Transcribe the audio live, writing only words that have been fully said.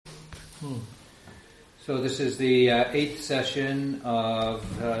So this is the 8th session of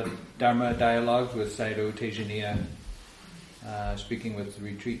Dharma Dialogues with Sayadaw Tejaniya, speaking with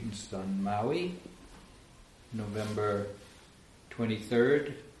retreatants on Maui, November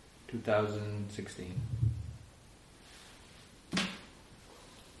 23rd, 2016.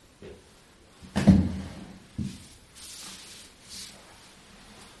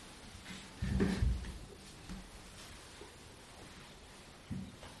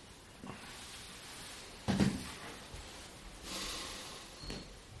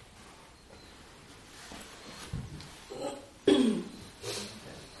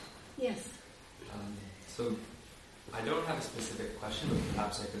 So I don't have a specific question, but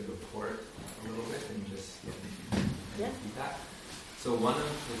perhaps I could report a little bit and just get feedback. So one of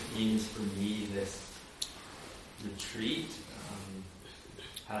the themes for me this retreat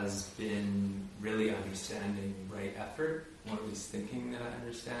has been really understanding right effort, or at least thinking that I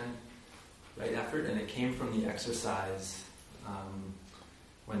understand right effort, and it came from the exercise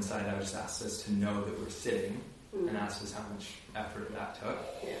when Sayadaw just asked us to know that we're sitting and asked us how much effort that took.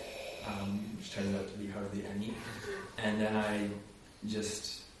 Which turned out to be hardly any. And then I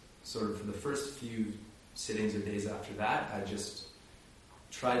just sort of, for the first few sittings or days after that, I just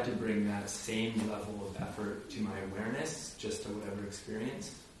tried to bring that same level of effort to my awareness, just to whatever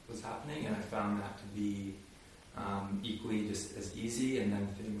experience was happening, and I found that to be equally just as easy, and then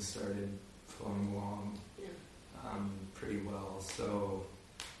things started flowing along pretty well. So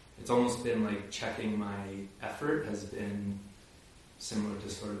it's almost been like checking my effort has been similar to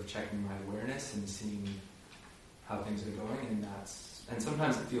sort of checking my awareness and seeing how things are going, and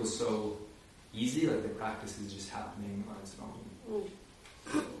sometimes it feels so easy, like the practice is just happening on its own.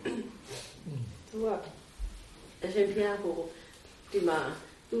 So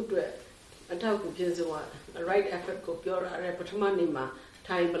a right effort ko pure repertoire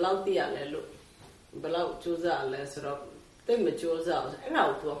time below the alelu below choose less rock they matures out and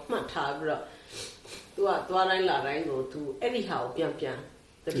out of my tabra. To anyhow,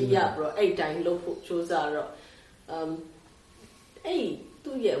 the Diabro, 8 times low foot shows are to ye,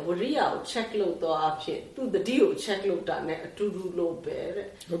 real check low to option, to the deal check low done to do low bear.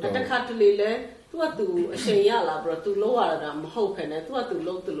 At the catalile, what do a shayala bro to lower them, hoping it, what to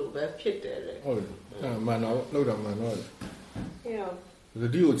low to low bear pit. Oh, man, load up my noise. Yeah. The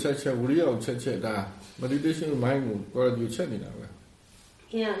deal check, real check that meditation mind where you check it out.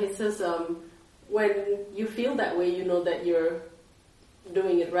 Yeah, he says, when you feel that way, you know that you're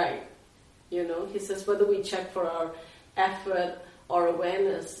doing it right. You know, he says whether we check for our effort or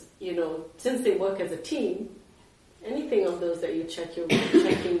awareness, you know, since they work as a team, anything of those that you check, you're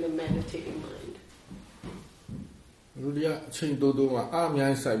checking the meditating mind.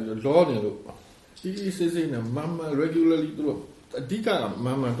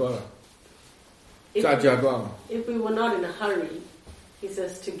 If we were not in a hurry, he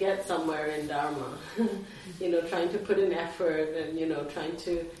says, to get somewhere in Dharma, you know, trying to put in effort and, you know, trying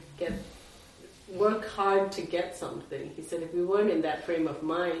to work hard to get something. He said, if we weren't in that frame of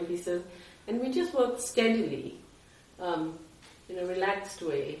mind, he says, and we just worked steadily, in a relaxed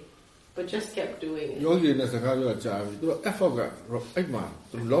way, but just kept doing it.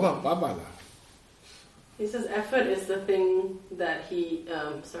 He says, effort is the thing that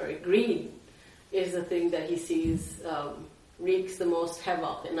greed is the thing that he sees wreaks the most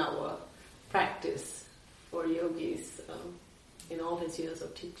havoc in our practice for yogis in all his years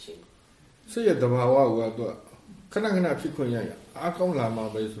of teaching. He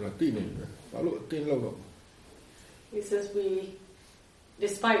says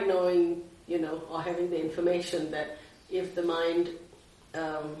despite knowing, you know, or having the information that if the mind,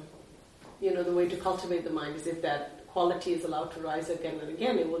 you know, the way to cultivate the mind is if that quality is allowed to rise again and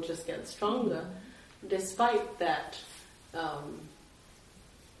again, it will just get stronger. Despite that,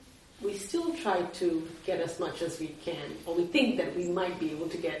 we still try to get as much as we can, or we think that we might be able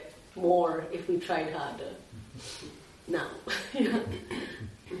to get more if we tried harder. Now, right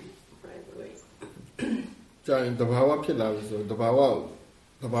away.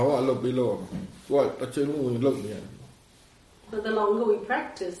 But the longer we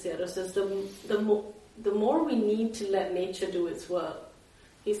practice, Sayadaw says, the more we need to let nature do its work.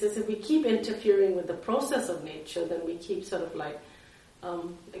 He says if we keep interfering with the process of nature, then we keep sort of like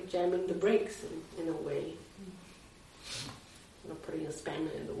jamming the brakes in a way. You know, putting a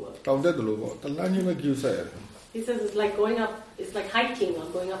spanner in the work. He says it's like hiking or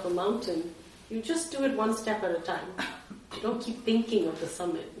going up a mountain. You just do it one step at a time. You don't keep thinking of the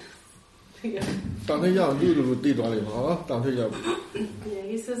summit. Yeah,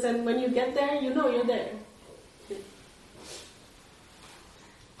 he says, and when you get there, you know you're there.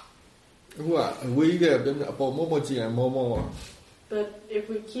 But if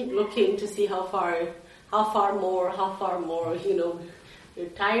we keep looking to see how far more, we're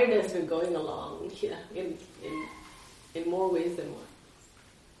tired as we're going along, in more ways than one.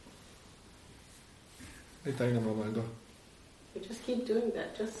 We just keep doing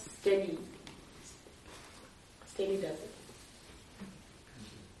that, just steady. Steady does it.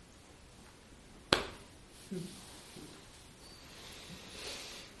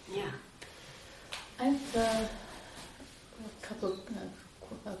 Yeah. I have a couple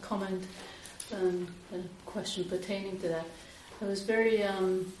of comment and a question pertaining to that. I was very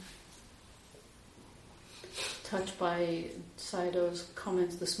touched by Sayadaw's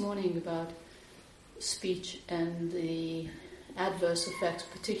comments this morning about speech and the adverse effects,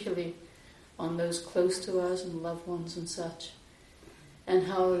 particularly on those close to us and loved ones and such, and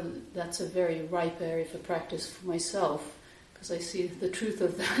how that's a very ripe area for practice for myself, because I see the truth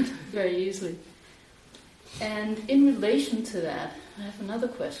of that very easily. And in relation to that, I have another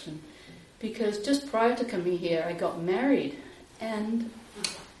question, because just prior to coming here, I got married, and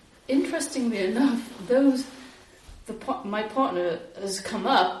interestingly enough, my partner has come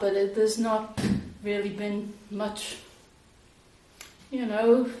up, but there's not really been much,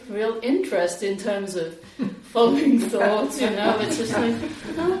 real interest in terms of following thoughts, it's just like,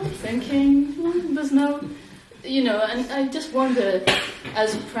 thinking, there's no, and I just wonder,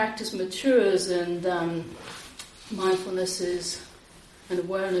 as practice matures and mindfulness and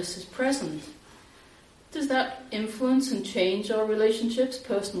awareness is present, does that influence and change our relationships,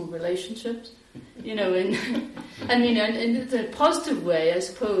 personal relationships? In a positive way, I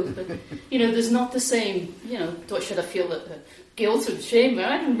suppose, but, there's not the same, should I feel guilt and shame?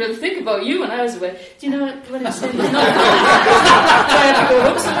 I didn't really think about you when I was away. Do you know what I'm saying? There's not, I had to go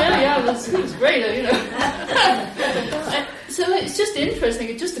home, so it was great, So it's just interesting,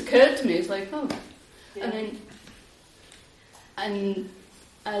 it just occurred to me, it's like, and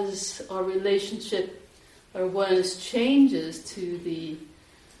as our relationship, our awareness changes to the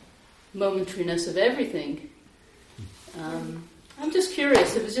momentariness of everything, I'm just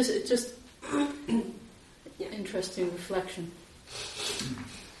curious. It's just interesting reflection.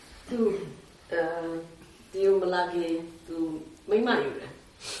 Tu malagi tu may mayura,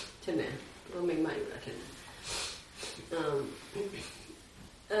 chane, tu may mayura chane.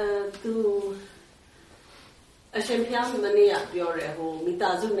 Tu Ashen Piang Mania Piore ho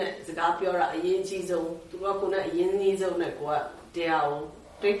Mitazune Zagapiora Ayenji zone, tu Wakuna Yenni zone qua Diao,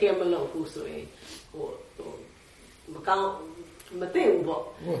 take him alone whosoe or Macau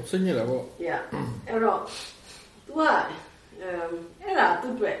Matembo. Oh, Senora. Yeah. Error. Why? Era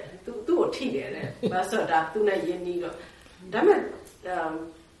tu bread, tu a tea there, Basada, Tuna Yenni. Damn it.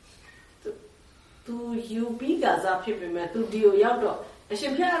 Tu you big as up here, tu deal yado. I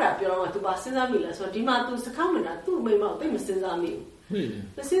should play up your own to Basinamila, so Dima to Sakamana, two may mount them Sinzami.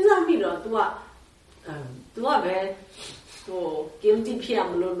 The Sinzamila to a to guilty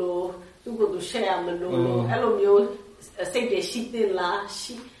Piamolo, to go to share Manolo, Elomio, a state a sheep in la,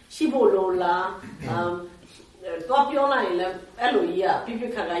 Shibolola, Topiola, Eloia,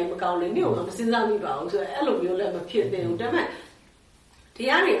 Pipica, Macau, and new, Sinzami bound, so Elomio let appear there. Damn the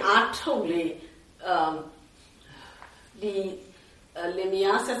Ari are totally the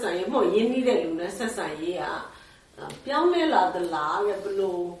Lemia says I am more yenny than Luna says I yeah. Piamela the la,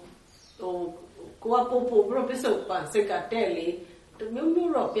 below, or Guapo, Propiso, Secatelli, the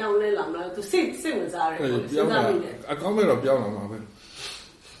member of Piamela to say things are a comment of Piamma.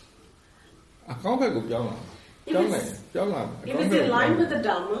 A comment of Piamma. If it's in line with the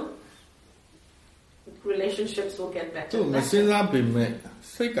Dhamma, relationships will get better. So, Messina be met.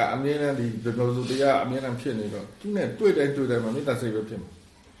 Seka, I mean, the Nozudia, I mean, I'm kidding. Do it to them, I mean, that's a him.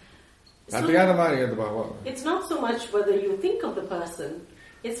 At the other money at the Baba. It's not so much whether you think of the person,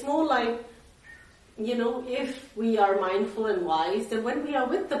 it's more like, if we are mindful and wise, then when we are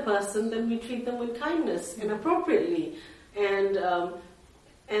with the person, then we treat them with kindness and appropriately. And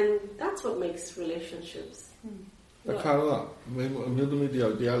that's what makes relationships. The color,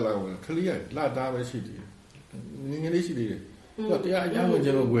 media allowing clear, not damage city. English city. But they are young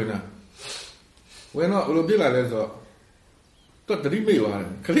general winner. We're not will be like that. Got the remake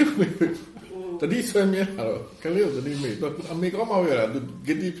one. Clear the this family, clear the remake. I make all my way to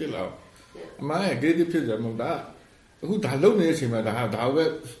get the pill out. My get the pill of that. Who don't need him at the house,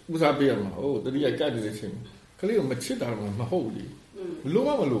 who's up here? Oh, the real guy is him. Clear my chit out of my holy.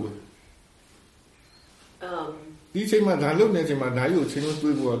 Look. This is my dialogue, and my dialogue changes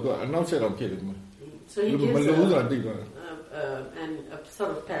to what I'm not sure of killing. So he gives a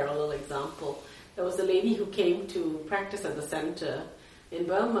sort of parallel example. There was a lady who came to practice at the center, in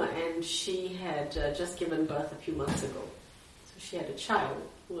Burma, and she had just given birth a few months ago. So she had a child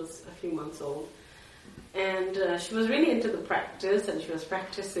who was a few months old. And she was really into the practice, and she was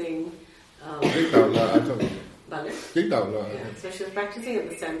practicing... So she was practicing at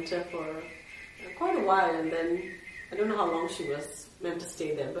the center for quite a while, and then I don't know how long she was meant to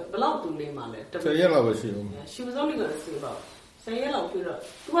stay there, but she was only going to stay about... She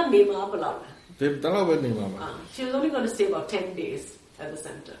was only going to stay about 10 days at the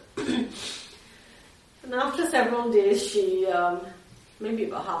center. And after several days, she, maybe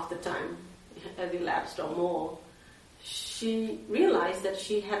about half the time had elapsed or more, she realized that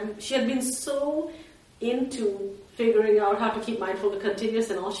she had been so into figuring out how to keep mindfulness continuous,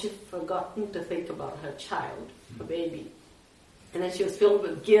 and all she'd forgotten to think about her child, her baby. And then she was filled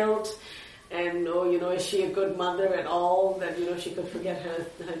with guilt, and is she a good mother at all, that she could forget her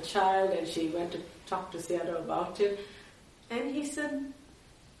child, and she went to talk to Sayadaw about it. And he said,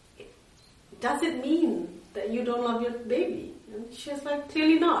 does it mean that you don't love your baby? And she was like,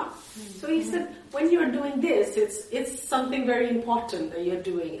 clearly not. So he said, when you're doing this, it's something very important that you're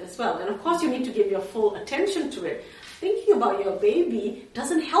doing as well. And of course you need to give your full attention to it. Thinking about your baby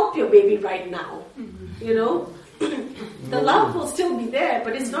doesn't help your baby right now, The love will still be there,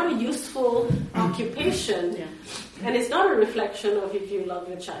 but it's not a useful occupation. Yeah. And it's not a reflection of if you love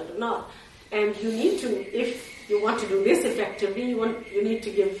your child or not. And you need to, if you want to do this effectively, you need to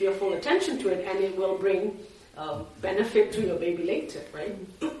give your full attention to it, and it will bring benefit to your baby later, right?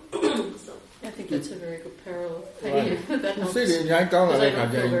 So I think that's a very good parallel. Right. That helps. Because I don't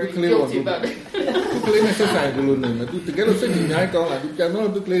feel very guilty about it.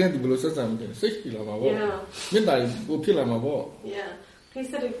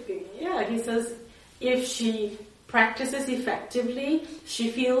 Yeah. He says if she practices effectively,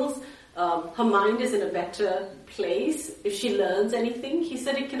 she feels her mind is in a better place. If she learns anything, he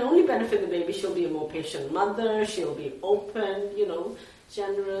said it can only benefit the baby. She'll be a more patient mother, she'll be open,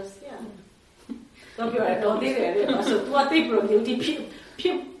 generous. Yeah. So you are not there. So what they guilty people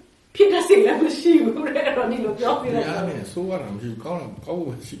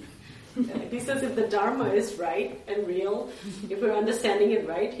He says if the Dharma is right and real, if we're understanding it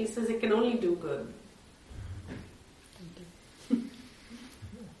right, he says it can only do good.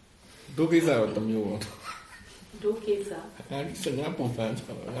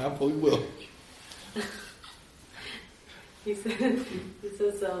 He says,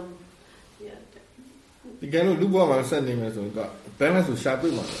 yeah.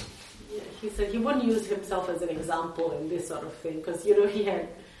 He said he wouldn't use himself as an example in this sort of thing because he had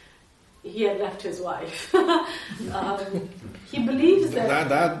left his wife. He believes that.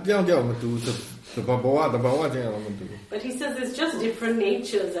 But he says it's just different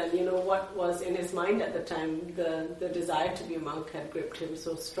natures, and what was in his mind at the time, the desire to be a monk had gripped him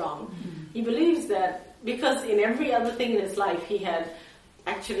so strong. Mm-hmm. He believes that because in every other thing in his life he had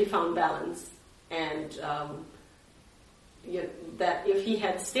actually found balance, and that if he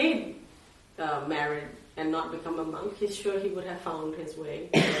had stayed married and not become a monk, he's sure he would have found his way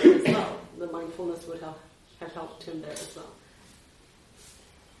there as well. The mindfulness would have helped him there as well.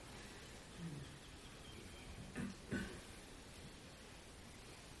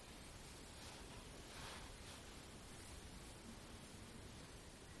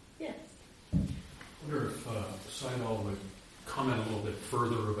 Yes. I wonder if Sayadaw would comment a little bit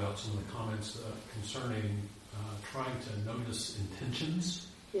further about some of the comments concerning trying to notice intentions.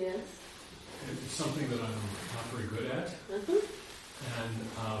 Yes. It's something that I'm not very good at. Mm-hmm. And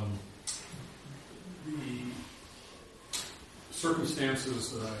the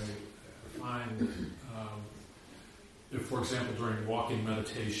circumstances that I find, if, for example, during walking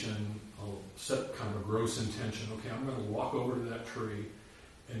meditation, I'll set kind of a gross intention. Okay, I'm going to walk over to that tree,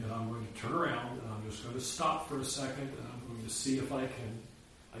 and then I'm going to turn around, and I'm just going to stop for a second, and I'm going to see if I can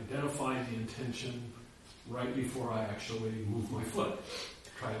identify the intention right before I actually move my foot.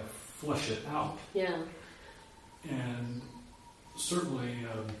 Try to flesh it out. Yeah. And certainly,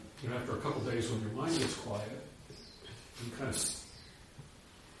 after a couple of days when your mind is quiet, you kind of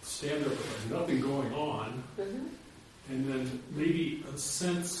stand there with nothing going on, mm-hmm. and then maybe a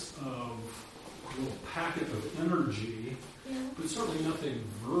sense of a little packet of energy, yeah. but certainly nothing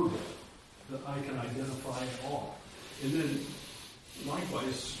verbal that I can identify at all. And then,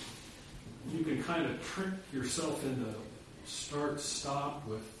 likewise, you can kind of trick yourself into start-stop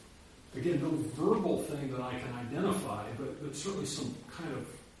with, again, no verbal thing that I can identify, but certainly some kind of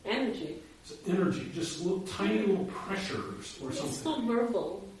energy, just tiny little pressures or something. It's not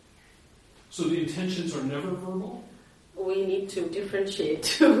verbal. So the intentions are never verbal? We need to differentiate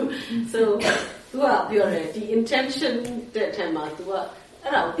too. So, the intention that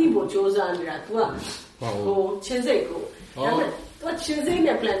အဲ့ဒါကိုသိဖို့ကြိုးစားနေတာ तू ကဟိုချင်းစိတ်ကိုဒါပေမဲ့ तू ချင်းစိတ်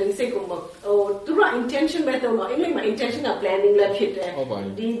နဲ့ planning စိတ်ကိုဟိုသူက intention ပဲတော့အင်္ဂလိပ်မှာ intention က planning လည်းဖြစ်တယ်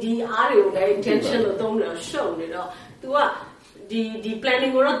ဒီအားတွေကိုလည်း intention လို့သုံးလို့ရှုပ်နေတော့ तू ကဒီ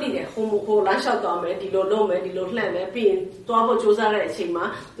planning ကိုတော့သိတယ်ဟိုလမ်းလျှောက်သွားမယ်ဒီလိုလုပ်မယ်ဒီလိုလှမ်းမယ်ပြီးရင်သွားဖို့ကြိုးစားတဲ့အချိန်မှာ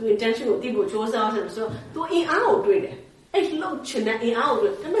तू intention ကိုသိဖို့ကြိုးစားဆိုတော့ तू အင်အားကိုတွေ့တယ်အဲ့လှုပ်ချင်တဲ့အင်အားကို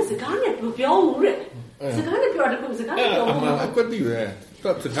တွေ့ဒါပေမဲ့စကားနဲ့ပြောဘူးတဲ့စကားနဲ့ပြောတယ်ကိုစကားနဲ့ပြောဘူးအကွက်တည်ပဲ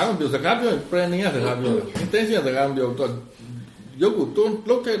တော့စကားပြော planning ကစကားပြော intention စကားပြောတော့ရုပ်ကိုတွန်း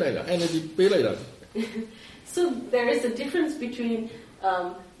လှုပ်ထည့်လိုက်တာ energy ပေးလိုက်တာ So there is a difference between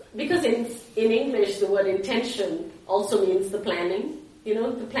because in English the word intention also means the planning. You know,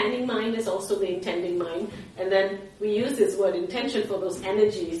 the planning mind is also the intending mind, and then we use this word intention for those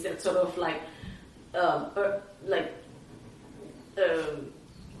energies that sort of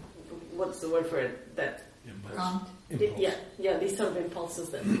what's the word for it? That these sort of impulses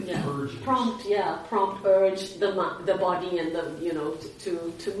that prompt urge the body and the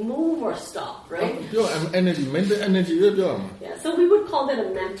to move or stop, right? Energy, mental energy. Yeah, so we would call that a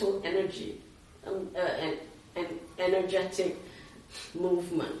mental energy, an energetic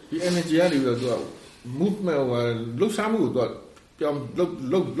movement. The energy movement or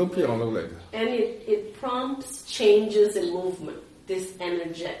and it prompts changes in movement.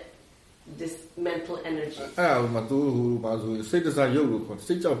 This mental energy.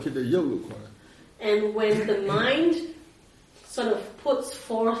 And when the mind sort of puts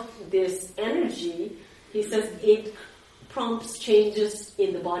forth this energy, he says it prompts changes in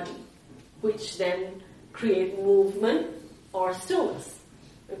the body, which then create movement or stillness.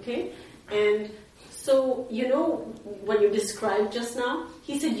 Okay? And so, when you described just now,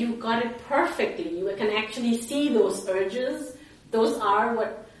 he said you got it perfectly. You can actually see those urges. Those are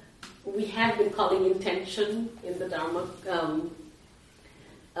what we have been calling intention in the Dharma.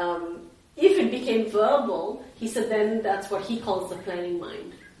 If it became verbal, he said then that's what he calls the planning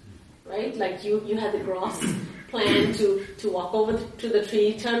mind. Right? Like you had the gross plan to walk over to the tree,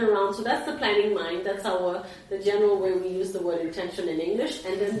 turn around. So that's the planning mind. That's the general way we use the word intention in English.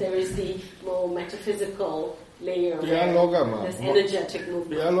 And then there is the more metaphysical layer where there's energetic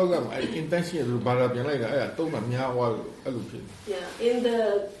movement. Yeah, in the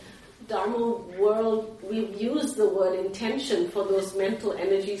Dharma world, we've used the word intention for those mental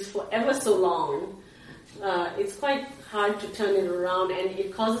energies for ever so long. It's quite hard to turn it around, and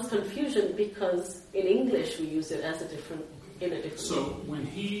it causes confusion because in English we use it as a different way. So when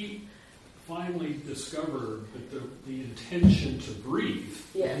he finally discovered that the intention to breathe,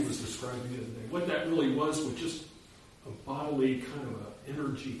 yes. He was describing the other day, what that really was just a bodily kind of an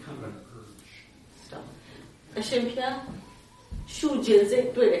energy, kind of an urge. Stop. ရှုခြင်းစိတ်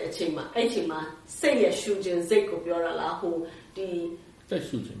တွေ့တဲ့အချိန်မှာအဲ့ချိန်မှာစိတ်ရဲ့ရှုခြင်းစိတ်ကိုပြောတာလားဟိုဒီတက်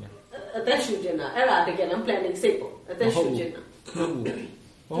ရှုခြင်းအသက်ရှုခြင်းအဲ့ဒါတကယ်တော့ planning စိတ်ပေါ့အသက်ရှုခြင်း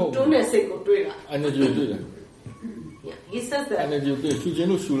ဟုတ်တွန်းတဲ့စိတ်ကိုတွေ့တာ energy တွေ့တယ် Yeah, he says that energy တွေ့ရှုခြင်း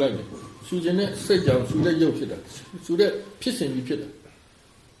လို့ရှုလိုက်တယ်ရှုခြင်းနဲ့စိတ်ကြောင့်ရှုတဲ့ရုပ်ဖြစ်တာရှုတဲ့ဖြစ်စဉ်ကြီးဖြစ်တာ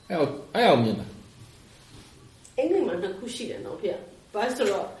အဲ့အောင်မြင်တာအင်္ဂလိပ်မှာနှစ်ခုရှိတယ်နော်ဖေ။ဘာဆို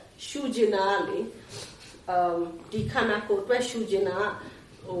တော့ရှုခြင်းနာလေဒီခန္ဓာကိုယ်အတွက်ရှုခြင်းနာ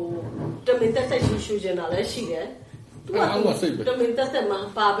ဟိုတမင်သက်ရှုခြင်းနာလည်းရှိတယ်။သူကတမင်သက်မှာ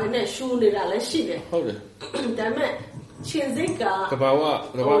ပါပဲနဲ့ရှုနေတာလည်းရှိတယ်။ဟုတ်တယ်။ဒါပေမဲ့ချင်းစိတ်ကတဘာဝ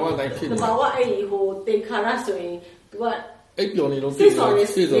တိုင်းဖြစ်နေတဘာဝအဲ့ဟိုသင်္ခါရဆိုရင်သူကအိပ်ပျော်နေလို့စိတ်ဆိုရင်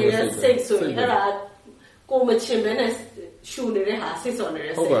စိတ်ဆိုရင်အဲ့ဒါကိုမချင်ပဲနဲ့ရှုနေတဲ့ဟာစိတ်ဆိုနေ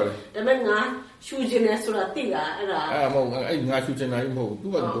တဲ့စိတ်ဒါပေမဲ့ငါရှုခြင်းနဲ့ဆိုတာသိတာအဲ့ဒါမဟုတ်အဲ့ငါရှုခြင်းနိုင်မဟုတ်သူ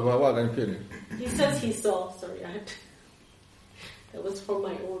ကတဘာဝတိုင်းဖြစ်နေ He says he saw that was for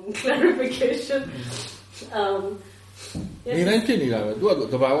my own clarification နေတိုင်းဖြစ်နေတာပဲသူက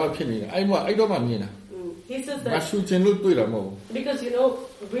တဘာဝဖြစ်နေတာအဲ့တော့မှမြင်တာHe says that because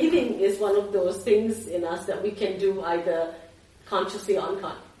breathing is one of those things in us that we can do either consciously or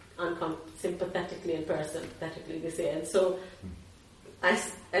sympathetically and parasympathetically, they say. And so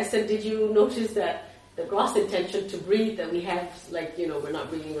I said, did you notice that the gross intention to breathe that we have, like, we're not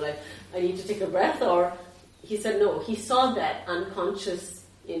breathing, we're like, I need to take a breath? Or he said, no, he saw that unconscious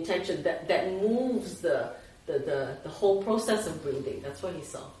intention that moves the whole process of breathing. That's what he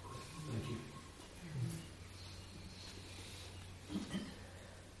saw. Thank you.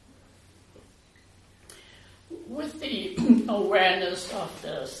 With the awareness of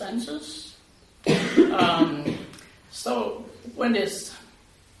the senses, so when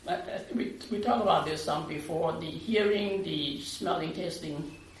we talked about this before, the hearing, the smelling, tasting,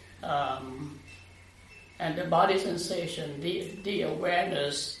 and the body sensation, the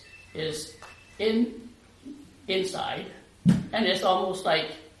awareness is inside, and it's almost like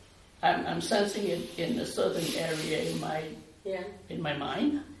I'm sensing it in a certain area in my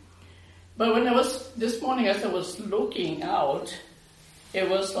mind. But when this morning as I was looking out, it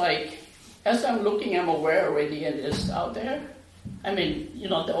was like, as I'm looking, I'm aware already it is out there. I mean,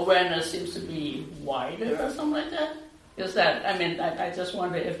 the awareness seems to be wider or something like that. Is that, I just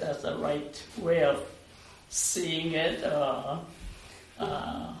wonder if that's the right way of seeing it or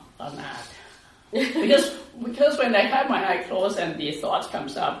not. Because when I have my eye closed and the thoughts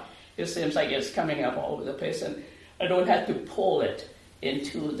comes up, it seems like it's coming up all over the place, and I don't have to pull it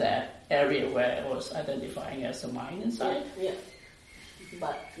into that area where I was identifying as the mind inside. Yeah.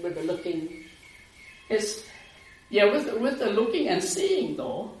 But with the looking, with the looking and seeing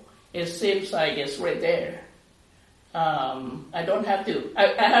though, it seems like it's right there. I don't have to. I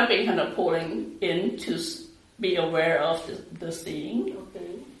have been kind of pulling in to be aware of the seeing.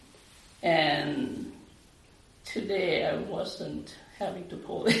 Okay. And today I wasn't having to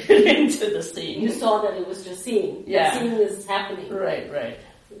pull it into the seeing. You saw that it was just seeing. Yeah. The seeing is happening. Right.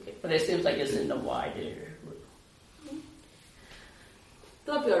 Okay. But it seems like it's in the wider.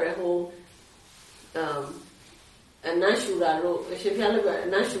 တော့ပြောရဲဟိုအနတ်ရှူတာတို့အရှင်ဖျားလည်းပြောအ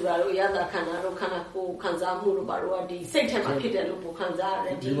နတ်ရှူတာတို့ရတာခန္ဓာတို့ခန္ဓာကိုယ်ခံစားမှုတို့ဘာလို့ဒီစိတ်ထဲမှာဖြစ်တယ်လို့ပိုခံစားရတ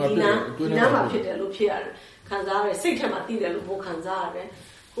ယ်ဒီနာမှာဖြစ်တယ်လို့ဖြစ်ရတယ်ခံစားရတယ်စိတ်ထဲမှာသိတယ်လို့ပိုခံစားရတယ်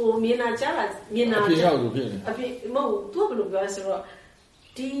ဟိုမြင်နာကြားတာမြင်နာအဖြစ်ရောက်လို့ဖြစ်တယ်အဖြစ်မဟုတ်သူကဘယ်လိုပြောဆိုတော့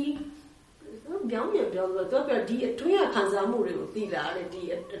ဒီပြောင်းပြန်ပြောလို့သူကပြောဒီအတွင်းခံစားမှုတွေကိုသိတာတဲ့ဒီ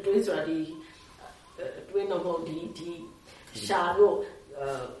အတွင်းဆိုတာဒီအတွင်းတော့ဒီရှာတို့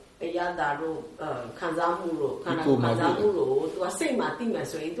အရသာတို့ခံစားမှုတို့ခန္ဓာကိုယ်ခံစားမှုတို့သူကစိတ်မှာသိမှ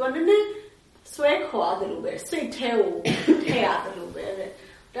ဆိုရင်သူကနည်းနည်းဆွဲခေါ်တယ်လို့ပဲစိတ်ထဲကိုထည့်ရတယ်လို့ပဲတဲ့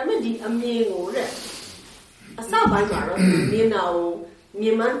ဒါပေမဲ့ဒီအမြင်ကိုတဲ့အစပိုင်းမှာတော့မြင်တာကိုမြ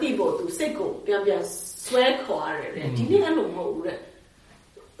င်မှန်းသိဖို့သူစိတ်ကိုပြန်ဆွဲခေါ်ရတယ်တဲ့ဒီနေ့အဲ့လိုမဟုတ်ဘူးတဲ့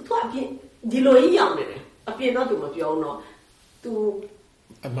သူကအပြင်ဒီလိုကြီးရောက်နေတယ်အပြင်တော့သူမပြောတော့သူ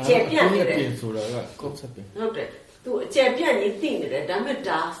ကျေပြန့်နေတယ်ပြင်ဆိုတာက concept ပဲဟုတ်တယ်သူအကျယ်ပြန့်ကြီးသိနေတယ်ဒါပေမဲ့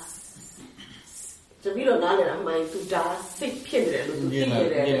ဒါတပီတော့နားလည်တာမှန်သူဒါစိတ်ဖြစ်နေတယ်လို့သူသိနေ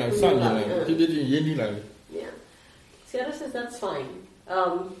တယ်မြင်လာစနေတယ်ဒီဒီရင်းနေလာတယ် Yeah. Sayadaw says that's fine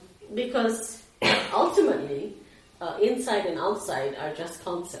because ultimately inside and outside are just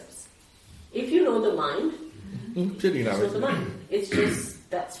concepts. If you know the mind, you know the mind. It's just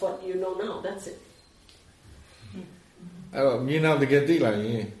that's what you know now. That's it. အဲ့တော့မြင်တာတကယ်သိလာရ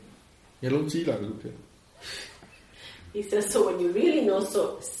င်မျက်လုံးကြီးလာလို့ဖြစ် He says, so when you really know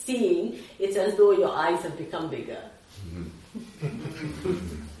seeing, it's as though your eyes have become bigger.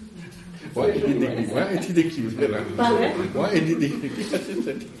 Why did you say that? Why did you say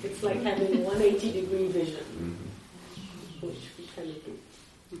that? It's like having 180-degree vision, which we kind of do.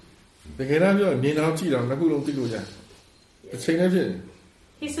 တကယ်တော့မြင်အောင်ကြည့်တော့နှစ်ခုလုံးသိလို့ရတယ်။အချိန်နဲ့ဖြစ်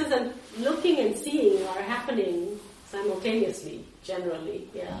He says that looking and seeing are happening simultaneously, generally,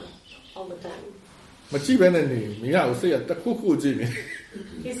 all the time. မကြည့်ဘဲနဲ့နေမရဘူးစိတ်ကတစ်ခုခုကြည့်နေ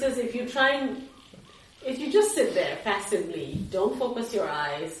He says if you just sit there passively, don't focus your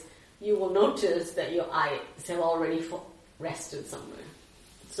eyes, you will notice that your eyes have already rested somewhere.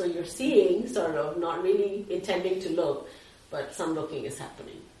 So you're seeing, sort of, not really intending to look, but some looking is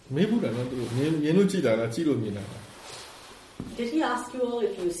happening. မေးဘူးလားတော့မြင်လို့ကြည့်တာလားကြည့်လို့မြင်တာလား Did he ask you all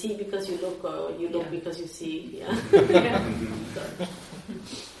if you see because you look or you look because you see? Yeah.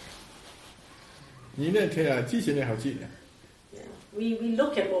 ညီနဲ့ထဲကကြည့်ရှင်တဲ့ဟောကြည့်တယ် We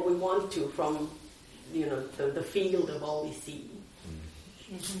look at what we want to from the field of all we see.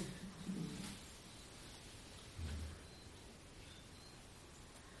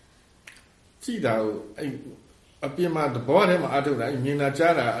 ကြည့်တာကိုအဲ့အပြင်မှာသဘောထဲမှာအထုတ်တာမြင်တာ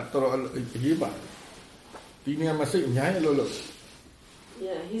ကြားတာတော်တော်အရေးပါတယ်ဒီနေရာမှာစိတ်အများကြီးလို့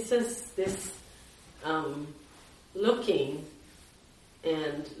Yeah, he says this looking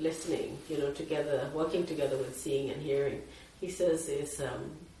and listening, together, working together with seeing and hearing, he says is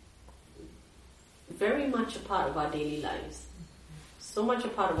very much a part of our daily lives. So much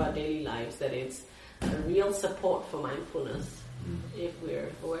a part of our daily lives that it's a real support for mindfulness if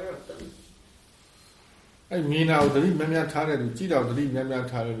we're aware of them. အဲ့မြင်တာကိုသတိများများထားတဲ့လူကြည့်တာကိုသတိများများ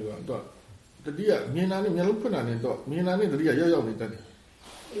ထားတဲ့လူကတော့တတိယမြင်တာနဲ့မျက်လုံးဖွင့်တာနဲ့တော့မြင်တာနဲ့သတိကရောက်ရောက်နေတတ်တယ်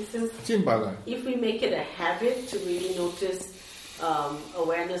He says if we make it a habit to really notice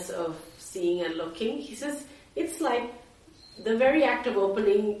awareness of seeing and looking, he says it's like the very act of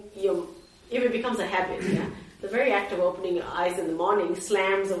opening if it becomes a habit, the very act of opening your eyes in the morning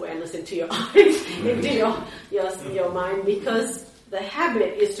slams awareness into your eyes, into your mind, because the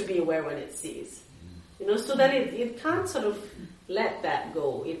habit is to be aware when it sees. So that it can't sort of let that go.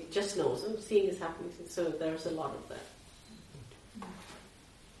 It just knows, seeing is happening. So there's a lot of that.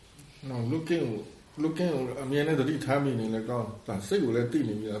 No, looking အမြင်နဲ့တတိထားမိနေလဲကောင်းဒါစိတ်ကိုလည်းသိ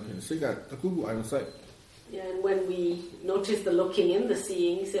နေပြီလားဖြစ်စိတ်ကတခုခု I'm sight. Yeah, and when we notice the looking in the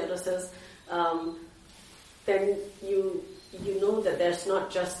seeing, Sayadaw says, then you know that there's not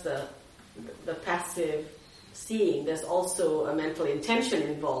just the passive seeing, there's also a mental intention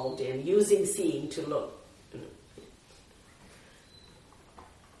involved in using seeing to look.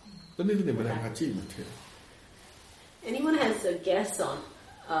 Anyone has a guess on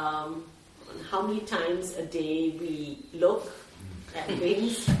how many times a day we look at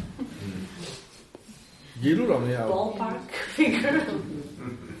things? Ballpark figure.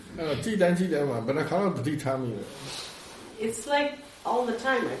 It's like all the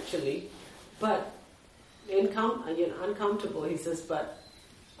time actually, but uncountable, he says, but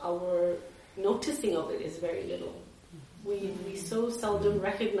our noticing of it is very little. We so seldom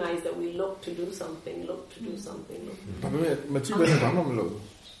recognize that we look to do something.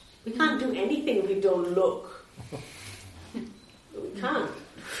 We can't do anything if we don't look. We can't.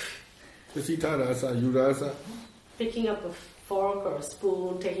 Picking up a fork or a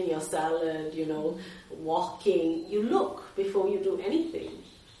spoon, taking your salad, walking. You look before you do anything.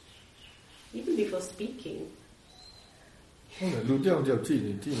 Even before speaking.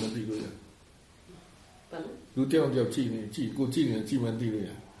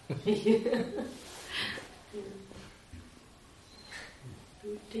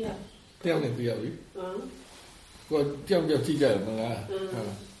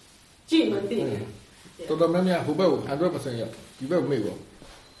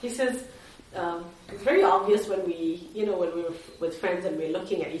 He says it's very obvious when we're with friends and we're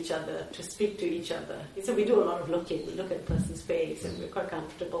looking at each other to speak to each other. He said we do a lot of looking. We look at a person's face and we're quite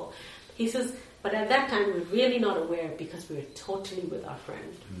comfortable. He says, but at that time we're really not aware because we're totally with our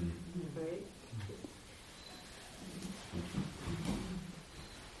friend. Right?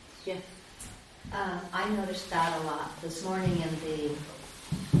 Yeah. I noticed that a lot this morning in the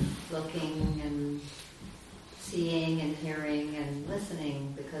looking and seeing and hearing and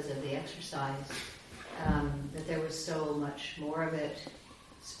listening because of the exercise, that there was so much more of it,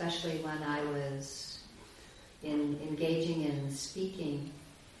 especially when I was engaging in speaking.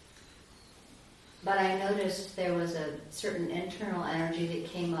 But I noticed there was a certain internal energy that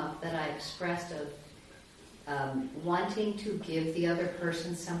came up that I expressed of wanting to give the other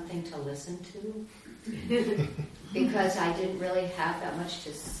person something to listen to because I didn't really have that much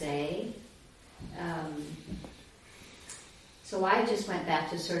to say. So I just went back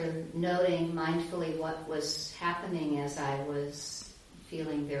to sort of noting mindfully what was happening as I was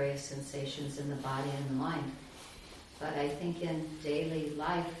feeling various sensations in the body and the mind. But I think in daily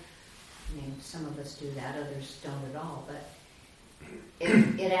life, some of us do that, others don't at all, but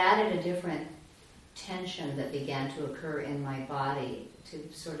it added a different tension that began to occur in my body to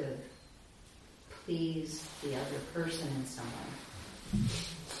sort of please the other person in some way.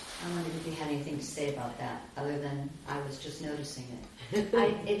 I wondered if you had anything to say about that, other than I was just noticing it.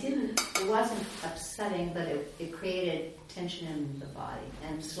 It wasn't upsetting, but it created tension in the body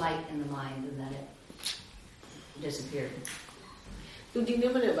and slight in the mind, and then it disappeared. သူဒီ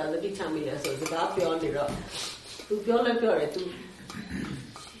နေ့မနေ့ပါတိချမိလဲဆိုစကားပြောနေတော့သူပြောလဲပြောတယ်သူ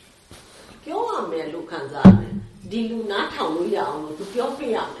ပြောရမယ်လို့ခံစားတယ်ဒီလူနားထောင်လို့ရအောင်လို့သူပြောပြ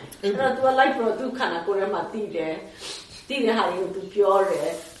ရမယ်အဲ့တော့ तू လိုက်ပြီးတော့သူခန္ဓာကိုယ်ထဲမှာသိတဲ့ဟာတွေကို तू ပြောတယ်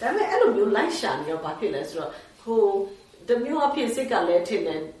ဒါပေမဲ့အဲ့လိုမျိုးလိုက်ရှာနေတော့ဘာဖြစ်လဲဆိုတော့ဟိုတမျိုးအဖြစ်စိတ်ကလည်းထင်တ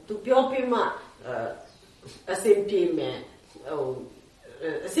ယ် तू ပြောပြီးမှအစင်ပြေမယ်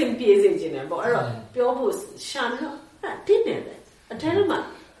အစင်ပြေစေချင်တယ်ပေါ့အဲ့တော့ပြောဖို့ရှာနေတော့တင်းနေတယ်အထဲမှာ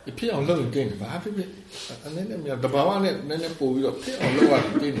ဖြစ်အောင်လုပ်ရင်တင်းတယ်ဘာဖြစ်ဖြစ်အနေနဲ့တဘာဝနဲ့နည်းနည်းပို့ပြီးတော့ဖြစ်အောင်လုပ်ရ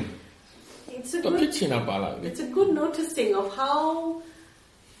တင်းတယ်It's a good noticing of how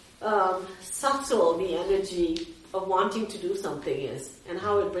subtle the energy of wanting to do something is and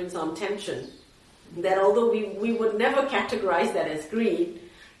how it brings on tension. That although we would never categorize that as greed,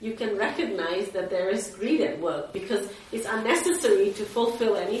 you can recognize that there is greed at work because it's unnecessary to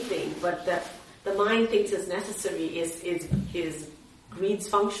fulfill anything, but that the mind thinks is necessary is greed's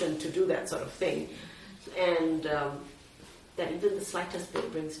function to do that sort of thing. And that even the slightest bit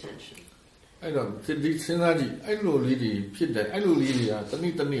brings tension. အဲ့တော့ဒီစဉ်းစားကြည့်အဲ့လိုလေးတွေဖြစ်တယ်အဲ့လိုလေးတွေက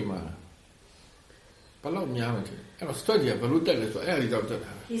တနေ့မှာဘယ်လောက်များမှလဲအဲ့တော့ stress ကြီးကဘယ်လိုတက်လဲဆိုအဲ့အရာတွေကြောင့်တက်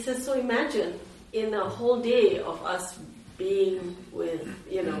တာ He says so imagine in a whole day of us being with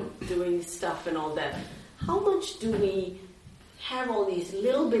doing stuff and all that how much do we have all these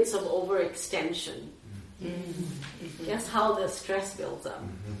little bits of overextension guess how the stress builds up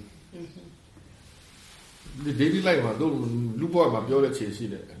the daily life မှာတို့လူဘဝမှာပြောတဲ့ခြေရှိ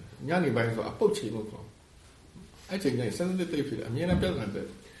တယ်ညနေပိုင်းဆိုအပုတ်ချိန်လို့ခေါ်အဲ့ချိန်ကျရင်စမ်းစစ်သိဖြစ်တယ်အမြဲတမ်းပြဿနာတက်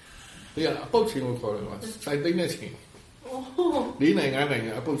ဒီကအပုတ်ချင်းကိုခေါ်တယ်ကွာစိုက်သိမ့်တဲ့ချင်း၄နိုင်ငံနိုင်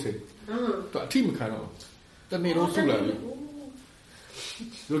ငံအပုတ်ချင်းသူအထိမခံတော့တနေ့လုံးစုလာပြီ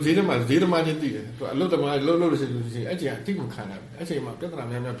လူဈေးသမားချင်းတည်တယ်သူအလုပ်သမားလှုပ်လို့ရှိရင်အဲ့ချိန်အထိမခံနိုင်ဘူးအဲ့ချိန်မှာပြဿနာ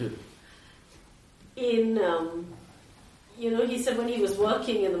များများဖြစ်တယ် In he said when he was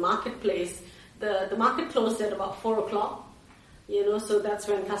working in the marketplace, the market closed at about 4:00. So that's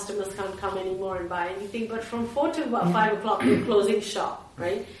when customers can't come anymore and buy anything. But from 4 to about 5:00, they're closing shop,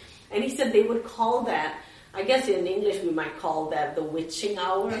 right? And he said they would call that, I guess in English we might call that the witching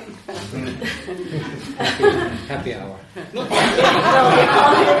hour. Happy hour. No,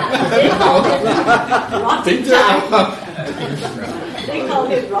 they called it rotting time. They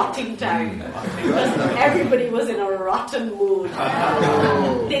called it rotting time. Because everybody was in a rotten mood.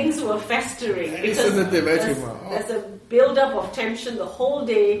 Things were festering. Because there's a build-up of tension the whole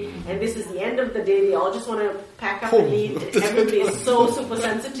day, and this is the end of the day. They all just want to pack up and leave. Everybody is so super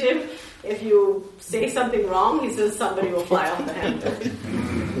sensitive. If you say something wrong, he says somebody will fly off the handle.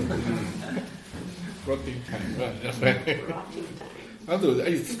 Rotting time. Rotting time. Although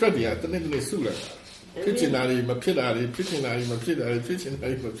I study at the Sula. We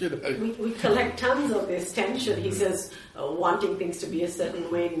collect tons of this tension. He says, wanting things to be a certain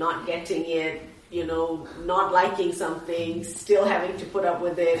way, not getting it, not liking something, still having to put up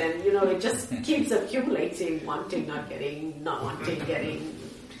with it, and it just keeps accumulating, wanting, not getting, not wanting, getting.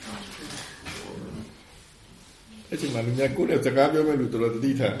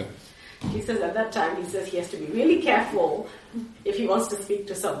 He says at that time, he has to be really careful if he wants to speak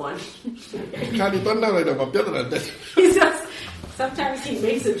to someone. He says sometimes he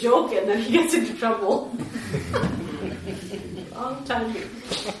makes a joke and then he gets into trouble. Long time.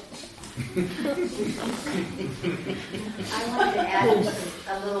 I wanted to add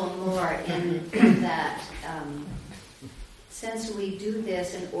a little more in that since we do this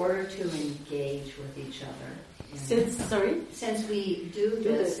in order to engage with each other. Since we do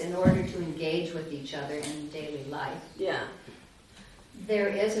this in order to engage with each other in daily life. Yeah. There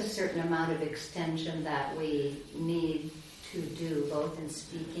is a certain amount of extension that we need to do both in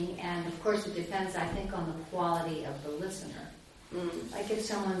speaking and of course it depends I think on the quality of the listener. Like if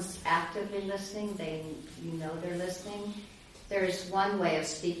someone's actively listening, they're listening. There's one way of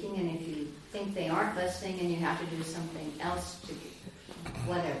speaking and if you think they aren't listening and you have to do something else to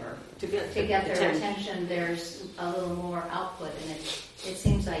get their attention, there's a little more output and it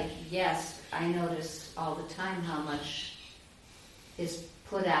seems like yes, I notice all the time how much is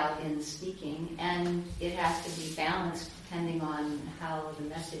put out in speaking and it has to be balanced depending on how the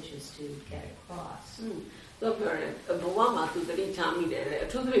message is to get across. တော့ပြောတယ်ဘဝမှာသူတတိထားမိတယ်အ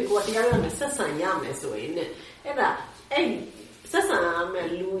ထူးသဖြင့်ကိုယ်တရားရမယ်ဆက်ဆံရမယ်ဆိုရင်အဲ့ဒါအဲ့ဆက်ဆံရမယ်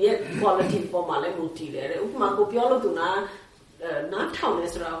လူရဲ့ quality ပေါ်မှာလည်းမူတည်တယ်ဥပမာကိုပြောလို့သူနားထောင်နေ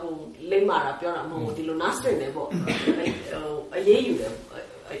ဆိုတာဟိုလိမ့်မာတာပြောတာမဟုတ်ဘူးဒီလိုနားစတင်နေပေါ့အရေးယူတယ်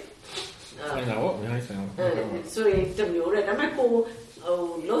ဆိုင်တာပေါ့အများကြီးဆိုင်အောင်ဆိုရင်တမျိုးတဲ့ဒါပေမဲ့ကို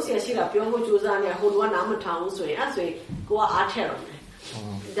လို့ဆရာရှိတာပြောဖို့ကြိုးစားနေဟိုလူကနားမထောင်ဘူးဆိုရင်အဲ့ဆိုရင်ကိုကအားထည့်တော့မယ်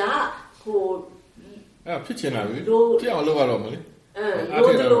ဒါဟိုအဲ့ဖြစ်ချင်လာပြီဖြစ်အောင်လုပ်ရတော့မလဲ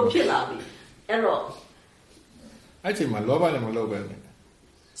လိုဖြစ်လာပြီအဲ့တော့အဲ့ချိန်မှာလောဘနဲ့မလုပ်ပဲနဲ့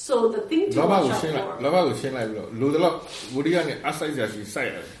So the thing to watch out for လောဘကိုရှင်းလိုက်ပြီးတော့လူတော့ဝိရိယနဲ့အစိုက်ကြရှိစိုက်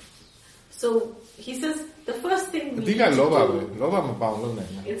ရတယ် So he says the first thing we အဓိကလောဘပဲလောဘမပေါအောင်လုပ်နိုင်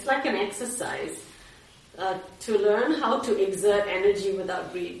ဘူး It's like an exercise to learn how to exert energy without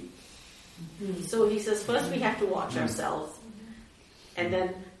greed. So he says first we have to watch ourselves and then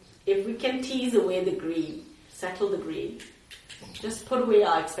if we can tease away the greed, settle the greed, just put away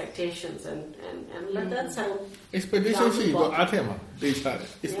our expectations and let that settle. Expectation ရှိတော့အားထက်မှာသိချတယ်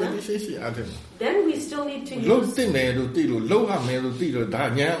expectation ရှိအားထက်မှာ Then we still need to use လုံးသိမယ်လို့သိလို့လုံးရမယ်လို့သိလို့ဒါ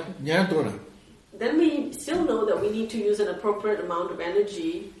ညာတော့တာ Then we still know that we need to use an appropriate amount of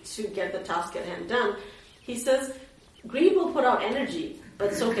energy to get the task at hand done. He says greed will put out energy, but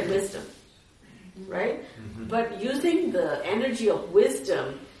so can wisdom. Right? But using the energy of wisdom,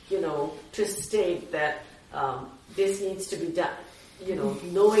 to state that this needs to be done,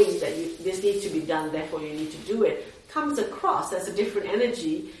 knowing that this needs to be done, therefore you need to do it, comes across as a different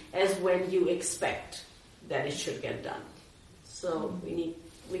energy as when you expect that it should get done. So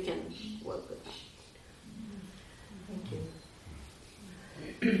we can work with that. Thank you.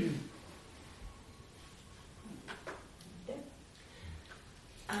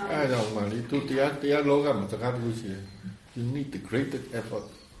 I don't want to do the loga you need the greatest effort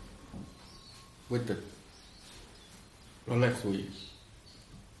with the relax way.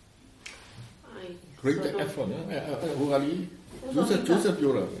 Great effort. Who are you? Joseph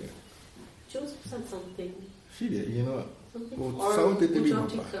Yola. Joseph said something. She did, Something.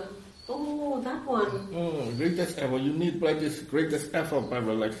 Oh, that one. Greatest ever. You need practice greatest effort by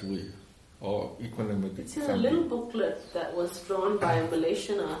relaxed way. Or equanimity. It's in a little booklet that was drawn by a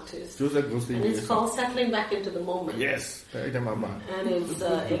Malaysian artist. And it's called Settling Back into the Moment. Yes. And it's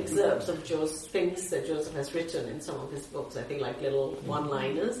excerpts of things that Joseph has written in some of his books, I think like little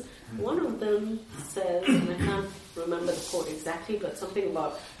one-liners. One of them says, and I can't remember the quote exactly, but something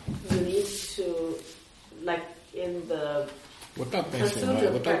about you need to, like in the pursuit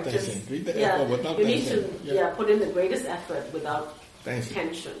of practice, you need to put in the greatest effort without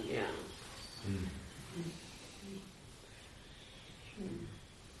tension. Yeah.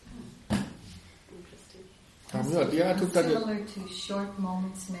 Similar to short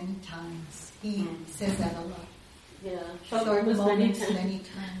moments many times. He says that a lot. Yeah, short moments many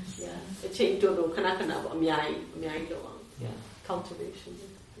times. Yeah, it changed to cultivation.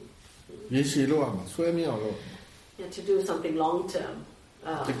 Yeah, to do something long term.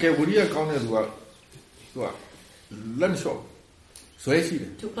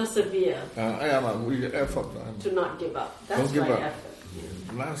 To persevere. To not give up. That's Don't give right up. effort.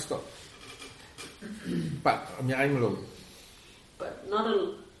 Yeah. Last stop. But not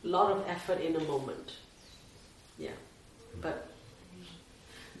a lot of effort in a moment. Yeah. But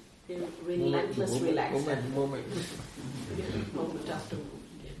relentless relaxed effort. Moment after moment.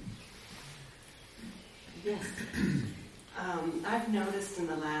 Yeah. Yes. I've noticed in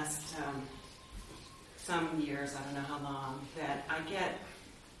the last some years, I don't know how long, that I get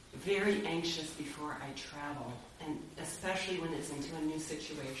very anxious before I travel, and especially when it's into a new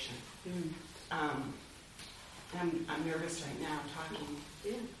situation. I'm nervous right now talking.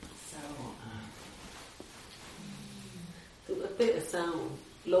 Yeah. So.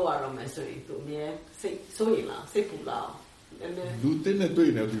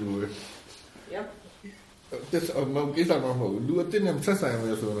 Yep.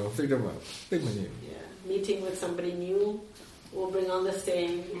 Meeting with somebody new will bring on the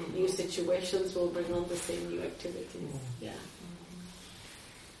same new situations, will bring on the same new activities. Yeah.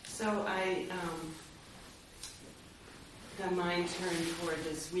 So the mind turned toward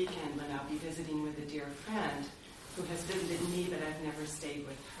this weekend when I'll be visiting with a dear friend who has visited me, but I've never stayed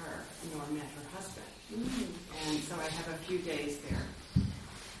with her nor met her husband. And so I have a few days there.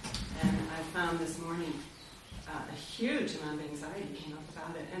 And I found this morning a huge amount of anxiety came up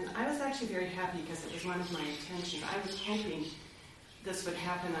about it. And I was actually very happy because it was one of my intentions. I was hoping this would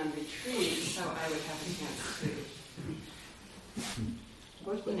happen on retreat so I would have a chance to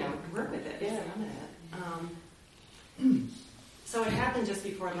work with it, examine it. So it happened just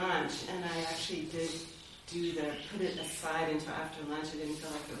before lunch, and I actually did put it aside until after lunch. I didn't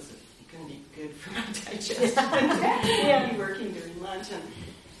feel like it was going to be good for my digestion to be working during lunch. And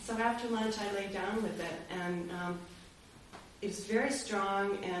so after lunch, I lay down with it, and it was very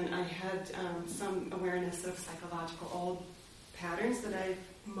strong, and I had some awareness of psychological old patterns that I've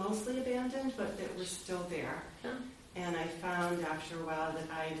mostly abandoned, but that were still there. And I found after a while that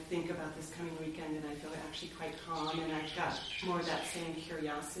I think about this coming weekend, and I feel actually quite calm, and I've got more of that same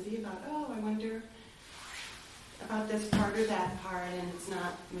curiosity about, I wonder about this part or that part, and it's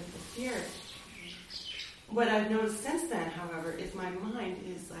not with the fear. What I've noticed since then, however, is my mind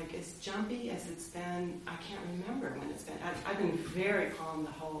is like as jumpy as it's been. I can't remember when it's been. I've been very calm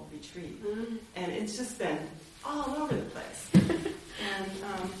the whole retreat, and it's just been all over the place. And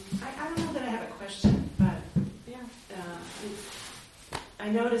I don't know that I have a question, but I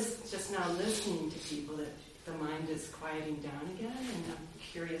noticed just now listening to people that the mind is quieting down again, and I'm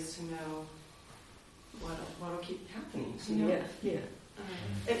curious to know what'll keep happening.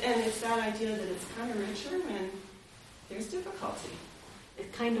 And it's that idea that it's kind of richer when there's difficulty.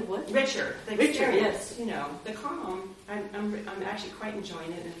 It's kind of what? Richer. The richer, experience, the calm. I'm actually quite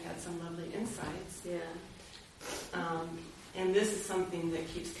enjoying it, and I've had some lovely insights. Yeah. And this is something that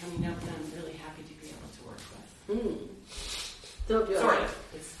keeps coming up, and I'm really happy to be able to work with. Sort of.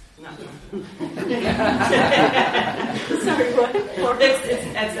 It's not. Sorry, what?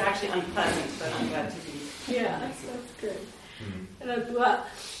 It's actually unpleasant, but I'm glad to be. Yeah, that's good. And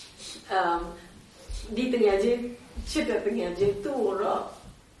di tengah je, cita tengah je tu orang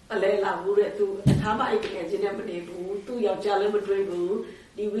alai lagu le tu. Thama ik tengah je ni apa ni tu? Tu yang jalan berdua tu.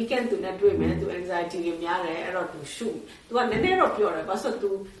 Di weekend tu nak dua mana tu anxiety ni miara, error tu shoot. Tu kan nene error pure. Pasal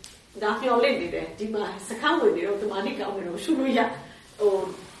tu dah pure le ni deh. Di mana sekarang ni tu mana kau ni shoot lu ya. Oh,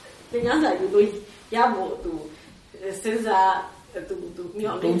 tengah saya tu ya mo tu senza tu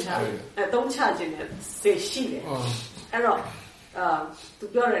miao le cha. Don't charge ni seshi le. Error. Tu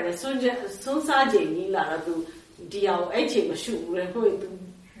ပြောရတယ်စွန်းစားချိန်ကြီးလာတော့သူဒီအောင်အဲ့ချိန်မရှုဘူးလေဟိုသူ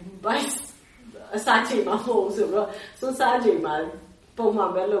ဘိုက်အစားချိန်မှာမဟုတ်ဆိုတော့စွန်းစားချိန်မှာပ ပုံမှ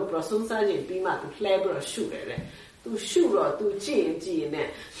န်ပဲလို့ပြီးတော့ဆုံးစားခြင်းပြီးမှသူလှဲပြီးတော့ရှုတယ်တဲ့သူရှုတော့သူကြည့်ရင်နဲ့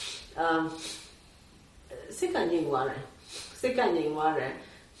စိတ်ကငြိမ်သွားတယ်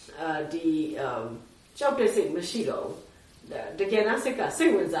ဒီကြောက်တဲ့စိတ်မရှိတော့ဘူးတကယ်တော့စိတ်ကစိ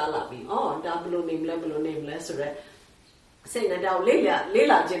တ်ဝင်စားလာပြီဒါဘယ်လိုနေမလဲဆိုတော့စိတ်နဲ့တော့လေး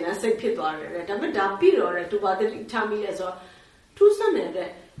လာခြင်းနဲ့စိတ်ဖြစ်သွားတယ်ဒါပေမဲ့ဒါပြီးတော့သူဘာတတိထားမိလဲဆိုတော့ထူးဆန်းတဲ့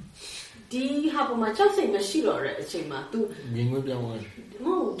ဒီဟာပေါ်မှာကြောက်စိတ်မရှိတော့တဲ့အချိန်မှာ तू မြင်ခွင့်ပြောင်းသွားတယ်မ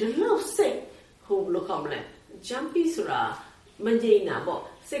ဟုတ်ဒီလောက်စိတ်ဟိုဘယ်လိုခေါ်မလဲ jumpy ဆိုတာမငြိမ်တာပေါ့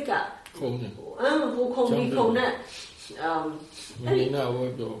စိတ်ကခုန်တယ်ဟိုခုန်ပြီးခုန်နဲ့မငြိမ်တာဘော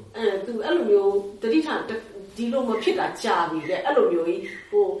ပြော तू အဲ့လိုမျိုးတတိထားဒီလိုမဖြစ်တာကြာပြီတဲ့အဲ့လိုမျိုးကြီး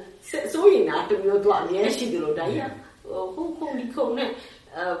ဟိုစိုးရင်တာတမျိုး तू အမြဲရှိတယ်လို့ဒါကြီးဟိုခုန်ပြီးခုန်နဲ့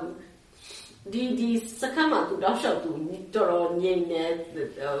ဒီစကမ်းမှာသူတော့ရှောက်သူတော်တော်ငြိမ်နေ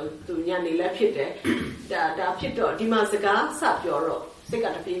သူညနေလည်းဖြစ်တယ်ဒါဖြစ်တော့ဒီမှာစကားစပြောတော့စိတ်က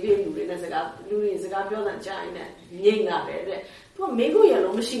တပြေးပြေးလူတွေနဲ့စကားပြောတာကြားရင်ငြိမ်လာတယ်တဲ့သူကမေးခွန်းရ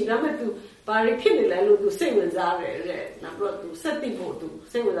လို့မရှိဘူးဒါပေမဲ့သူဘာတွေဖြစ်နေလဲလို့သူစိတ်ဝင်စားတယ်တဲ့နောက်ပြီးတော့သူစက်သိဖို့သူ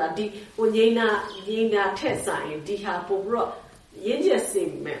စိတ်ဝင်စားဒီဟိုငြိမ်တာထက်ဆိုင်ဒီဟာပို့ပြီးတော့ရင်းချက်စင်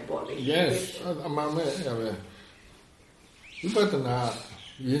မဲ့ပေါ့လေ yes အမှန်ပဲအဲ့ဒါပဲဝိပဿနာ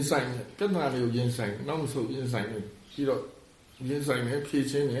ရင်ဆိုင်ပြဿနာတွေကိုရင်ဆိုင်နောက်မဆုတ်ရင်ဆိုင်ပြီးတော့ရင်ဆိုင်နဲ့ဖြည့်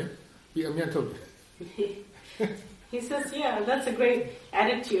ချင်းနဲ့ပြီးအမြတ်ထုတ်တယ် He says yeah that's a great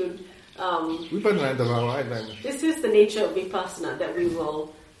attitude ဝိပဿနာတဘာဝအဲ့တိုင်း This is the nature of vipassana that we will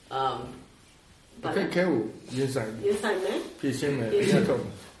ခဲရင်ဆိုင်နဲ့ဖြည့်ချင်းနဲ့အမြတ်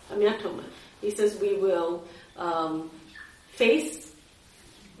ထုတ် He says we will face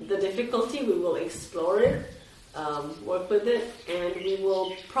the difficulty we will explore it work with it, and we will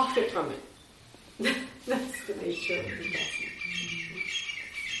profit from it. That's the nature of vipassana.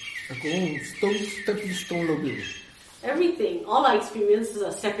 Everything, all our experiences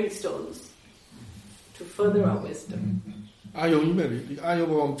are stepping stones to further our wisdom. အာယုံကြီးပဲလေဒီအာယုံ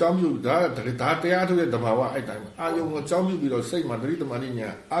ပေါ်အကြောင်းပြုဒါတရားထုတ်တဲ့တဘာဝအဲ့တိုင်းအာယုံကိုအကြောင်းပြုပြီးတော့စိတ်မှာတတိတမာတိညာ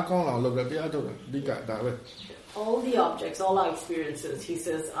အကောင်းအောင်လုပ်တဲ့တရားထုတ်တာအဓိကဒါပဲ All the objects, all our experiences, he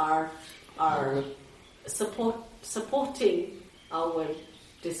says, are supporting our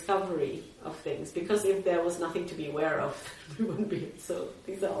discovery of things, because if there was nothing to be aware of, we wouldn't be. So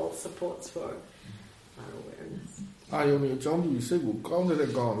these are all supports for our awareness.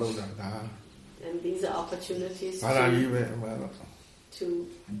 And these are opportunities to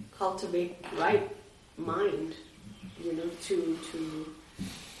cultivate right mind, to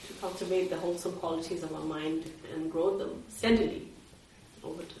cultivate the wholesome qualities of our mind and grow them steadily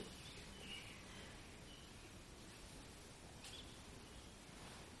over time.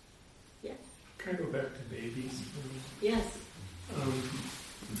 Can I go back to babies? Yes.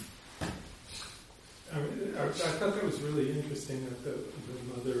 I thought that was really interesting that the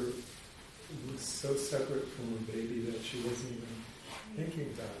mother was so separate from the baby that she wasn't even thinking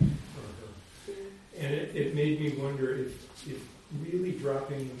about it for her. And it made me wonder if really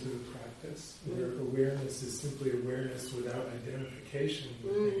dropping into the practice, where awareness is simply awareness without identification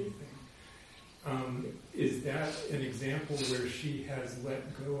with anything, is that an example where she has let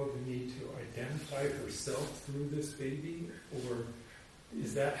go of the need to identify herself through this baby, or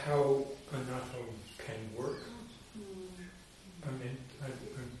is that how anatta can work? I mean,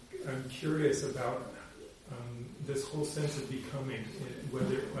 I'm curious about this whole sense of becoming,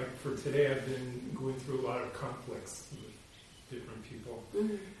 whether, like for today, I've been going through a lot of conflicts with different people.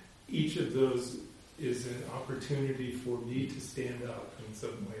 Each of those is an opportunity for me to stand up in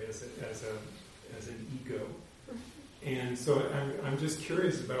some way as an ego. And so I'm just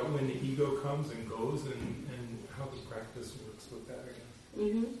curious about when the ego comes and goes and how the practice works with that, I guess.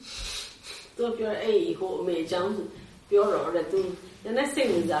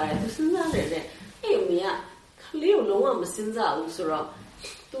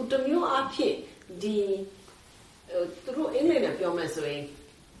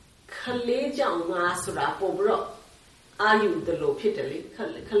 Are you the low pitally?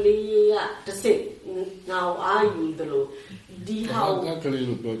 Kalia the same. Now are you the low? The how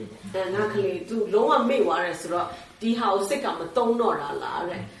to lower me was the house sick up a tone or a la.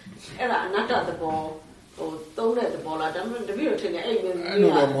 Era not at the ball or don't let the ball. I don't know the view to the aim. I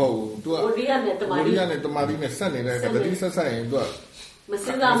know them whole. Do I at the Marina Sunday? The Lisa saying, do I?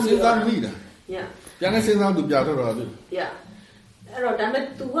 Yeah. Yana says out to gather. Yeah. Error damn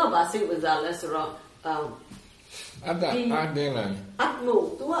it to what I say with our lesser. No,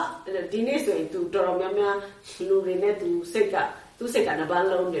 tu dine so tu toromya lurine tu seka na ban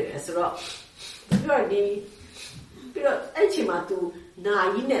long de so ro di pi ro ai chi ma tu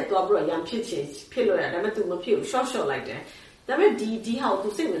na yi ne twa bro yan phit chin phit lo ya da ma tu ma phit short like that ဒါပေမဲ့ဒီဟာကိုသူ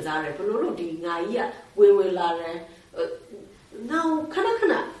စိတ်ဝင်စားတယ်ဘယ်လိုလုပ်ဒီငါကြီးကဝင်လာတယ်နောက်ခဏ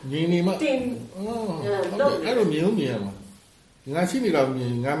မြင်နေမှတင်အဲ့လိုမြင်ရမှာငါရှိနေတော့မြ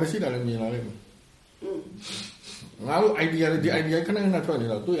င်ငါမရှိတာလည်းမြင်လာလိမ့်မယ်ငါတို့ idea နဲ့ဒီ idea ခဏထွက်နေ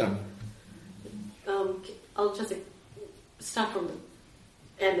တော့တွေ့ရမယ်I'll just start from the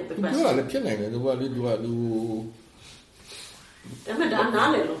end of the question ပြောရလည်းဖြစ်နိုင်တယ်သူကလေသူဒါမှဒါနား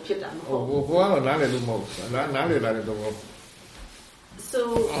လည်လို့ဖြစ်တာမဟုတ်ဘူးဟိုကတော့နားလည်လို့မဟုတ်ဘူးနားလည်လာတဲ့တော့ So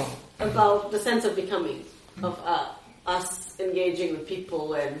about the sense of becoming of us engaging with people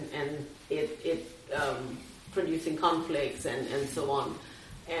and it producing conflicts and so on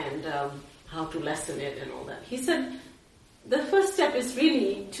and how to lessen it and all that. He said the first step is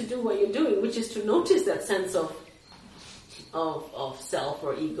really to do what you're doing, which is to notice that sense of self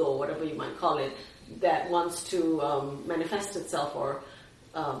or ego, whatever you might call it, that wants to manifest itself or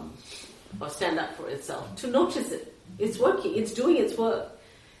stand up for itself. To notice it. It's working. It's doing its work.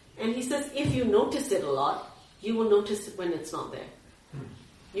 And he says if you notice it a lot, you will notice it when it's not there.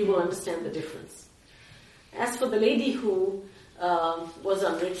 You will understand the difference. As for the lady who was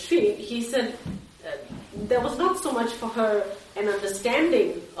on retreat, he said there was not so much for her an understanding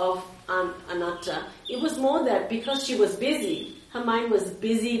of anatta. It was more that because she was busy, her mind was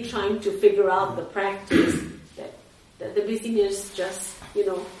busy trying to figure out the practice, that the busyness just,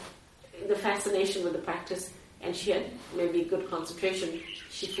 the fascination with the practice, and she had maybe good concentration,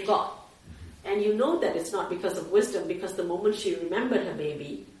 she forgot. And you know that it's not because of wisdom, because the moment she remembered her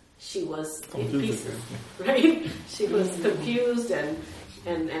baby, she was in pieces, right? She was confused and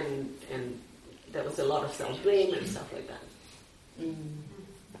there was a lot of self-blame and stuff like that.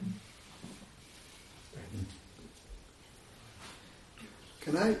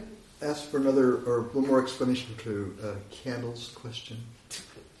 Can I ask for another or a little more explanation to Candle's question?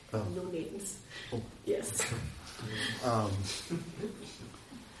 No names. Oh. Yes.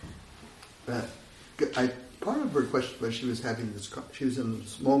 Part of her question was she was in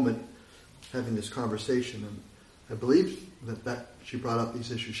this moment having this conversation, and I believe that she brought up these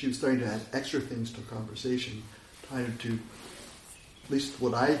issues. She was starting to add extra things to conversation, trying to, at least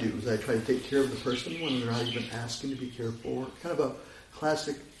what I do is I try to take care of the person when they're not even asking to be cared for. Kind of a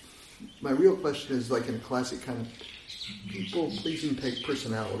classic. My real question is like in a classic kind of people-pleasing type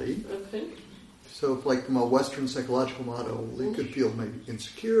personality. Okay. So, like from a Western psychological model, they could feel maybe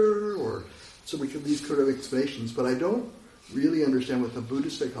insecure, or so we could these sort of explanations. But I don't really understand what the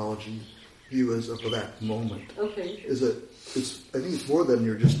Buddhist psychology view is of that moment. Okay. I think it's more than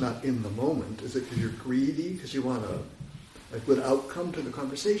you're just not in the moment. Is it because you're greedy, because you want a good outcome to the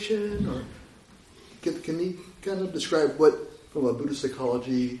conversation, or can you kind of describe what, from a Buddhist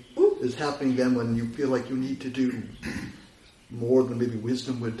psychology, is happening then when you feel like you need to do more than maybe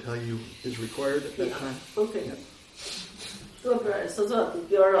wisdom would tell you is required at that time? Okay. So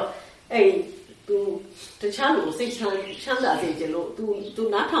you're tu တခြားလူစိတ်ချမ်းသာစေချင်လို့ तू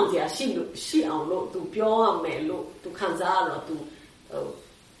နားထောင်စရာရှိအောင်လို့ तू ပြောရမယ်လို့ तू ခံစားရတော့ तू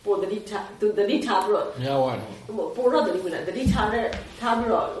ပိုတတိထားပြီးတော့များသွားတယ်ပိုတော့တတိဝင်လာတတိထားပြီး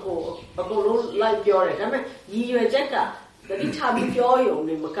တော့ဟိုအကုန်လုံးလိုက်ပြောတယ်ဒါပေမဲ့ရည်ရွယ်ချက်ကတတိထားပြီးပြောရုံ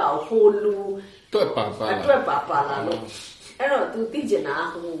နဲ့မကောက်ဟိုလူတွက်ပါလာလို့အဲ့တော့ तू သိကျင်တာ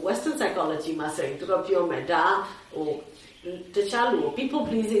ဟို Western psychology မှာဆိုရင်သူတို့ပြောမယ်ဒါဟိုတခြားလူ people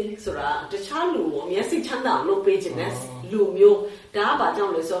pleasing ဆိုတာတခြားလူကိုအမျက်စိချမ်းသာအောင်လုပ်ပေးခြင်းနဲ့လူမျိုးဒါကဘာကြော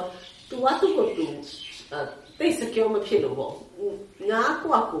င့်လဲဆိုတော့ तू ကသူ့ကို तू သိ secure မဖြစ်လို့ပေါ့ငါ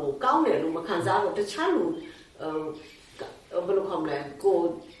ကွာကိုကောင်းတယ်လို့မခံစားတော့တခြားလူဘယ်လိုခေါ်မလဲကို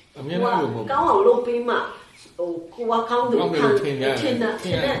အမျက်နဲ့လို့မဟုတ်ကောင်းအောင်လုပ်ပေးမှဟိုကိုကကောင်းတယ်ခံထင်တယ်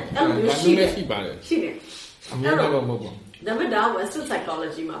အဲ့လိုရှိပါတယ်ရှိတယ်အမျက်နဲ့တော့မဟုတ်ပါဘူးဒါပေမဲ့ဒါ Western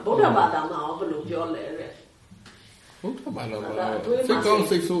psychology မှာဗုဒ္ဓဘာသာမှာဘယ်လိုပြောလဲတဲ့ဟုတ်တယ်ပါတော့စိတ်ကောင်း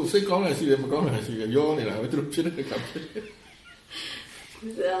စိတ်ဆိုးစိတ်ကောင်းလည်းရှိတယ်မကောင်းလည်းရှိတယ်ရောနေတာပဲသူတို့ဖြစ်တဲ့ခါဖြစ်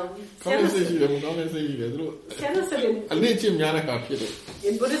ကောင်းစိတ်ရှိတယ်မကောင်းစိတ်ရှိတယ်သူတို့အလေးချင်းများတဲ့ခါဖြစ်တယ်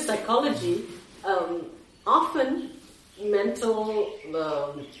In Buddhist psychology often mental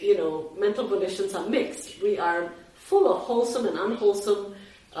volitions are mixed. We are full of wholesome and unwholesome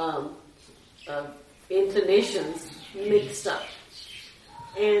inclinations mixed up,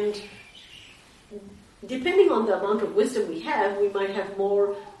 and depending on the amount of wisdom we have, we might have more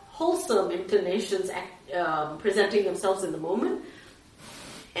wholesome inclinations presenting themselves in the moment,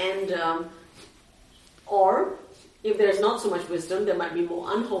 and or if there's not so much wisdom, there might be more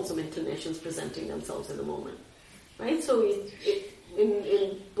unwholesome inclinations presenting themselves in the moment. Right? So in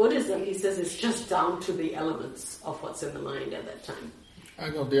Buddhism, he says it's just down to the elements of what's in the mind at that time. I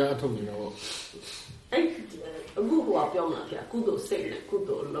got the art of know.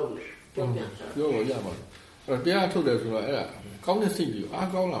 တရားထုတ်တယ်ဆိုတော့အဲ့ဒါကောင်းတဲ့စိတ်ကိုအား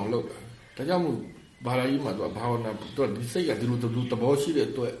ကောင်းအောင်လုပ်တာဒါကြောင့်မို့ဘာသာရေးမှာသူကဘာဝနာသူကဒီစိတ်ကဒီလိုသဘောရှိတဲ့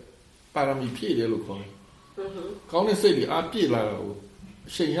အတွက်ပါရမီဖြည့်တယ်လို့ခေါ်တယ်ကောင်းတဲ့စိတ်တွေအားပြည့်လာတော့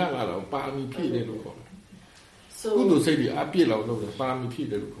ရှင်ရလာတော့ပါရမီဖြည့်တယ်လို့ခေါ်တယ်ကုသိုလ်စိတ်တွေအားပြည့်လာတော့ပါရမီဖြည့်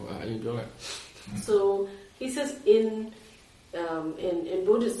တယ်လို့ခေါ်တာအရင်ပြောလိုက် So he says in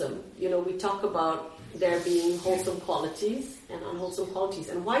Buddhism, we talk about there being wholesome qualities and unwholesome qualities.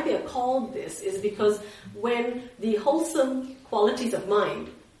 And why they are called this is because when the wholesome qualities of mind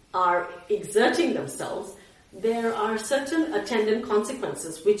are exerting themselves, there are certain attendant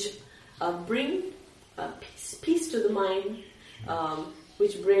consequences which bring peace to the mind,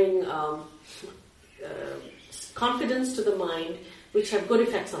 which bring confidence to the mind, which have good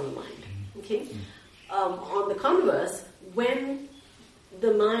effects on the mind. Okay? On the converse, when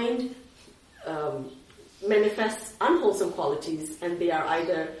the mind manifests unwholesome qualities and they are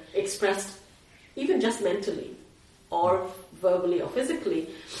either expressed even just mentally or verbally or physically,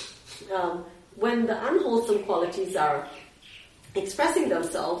 when the unwholesome qualities are expressing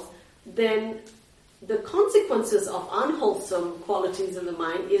themselves, then the consequences of unwholesome qualities in the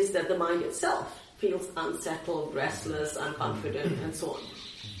mind is that the mind itself feels unsettled, restless, unconfident, and so on.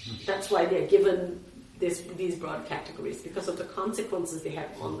 That's why they are given these broad categories, because of the consequences they have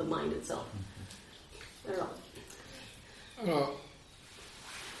on the mind itself.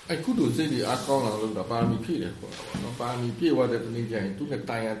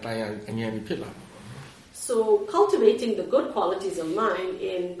 So cultivating the good qualities of mind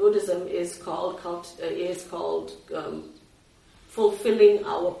in Buddhism is called fulfilling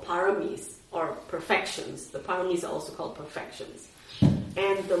our paramis or perfections. The paramis are also called perfections.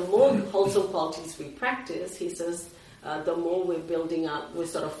 And the more wholesome qualities we practice, he says, the more we're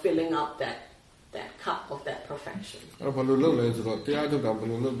sort of filling up that cup of that perfection. And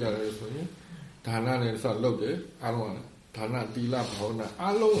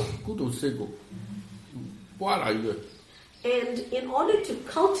in order to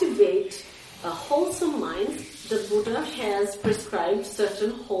cultivate a wholesome mind, the Buddha has prescribed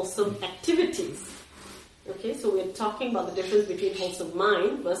certain wholesome activities. Okay, so we're talking about the difference between wholesome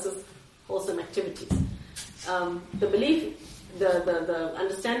mind versus wholesome activities. The belief, the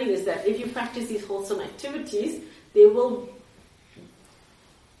understanding is that if you practice these wholesome activities, they will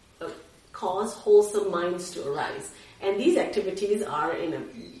cause wholesome minds to arise. And these activities are in a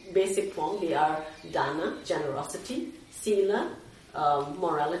basic form. They are dana, generosity, sila,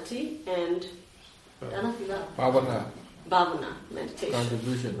 morality, and bhavana,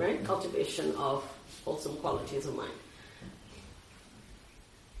 meditation, right? Cultivation of wholesome qualities of mind.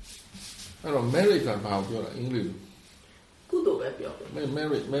 Merit ကဘာပြောတာအင်္ဂလိပ်လို ကုသိုလ်ပဲပြောတယ်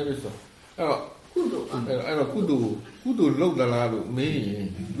merit ဆိုကုသိုလ်အဲ့တော့ကုသိုလ်လုပ်သလားလို့မေးရင်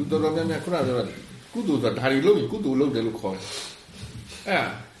လူတော်တော်များများခုနပြောတာကုသိုလ်ဆိုတာဒါတွေလုပ်ရင်ကုသိုလ်လုပ်တယ်လို့ခေါ်တယ်အဲ့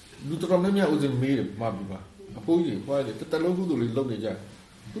လူတော်တော်များများဥစဉ်မေးတယ်မှာပြီပါအဖိုးကြီးဖွားတယ်တလုံးကုသိုလ်လေးလုပ်နေကြ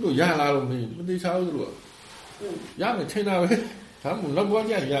ကုသိုလ်ရလားလို့မေးမသိချဘူးလို့ရမယ်ချိန်တာပဲဒါမှမဟုတ်တော့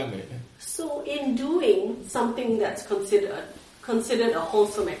ကြရမယ် So in doing something that's considered a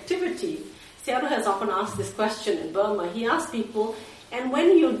wholesome activity, Sayadaw has often asked this question in Burma. He asks people, and when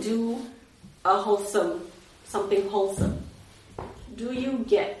you do something wholesome, do you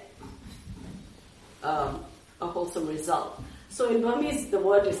get a wholesome result? So in Burmese, the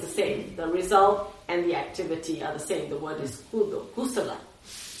word is the same. The result and the activity are the same. The word is kusala.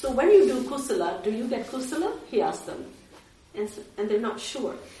 So when you do kusala, do you get kusala? He asked them. And they're not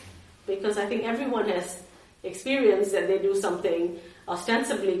sure. Because I think everyone has experienced that they do something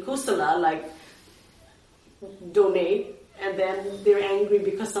ostensibly kusala, like donate, and then they're angry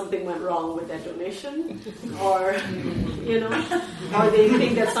because something went wrong with their donation, or or they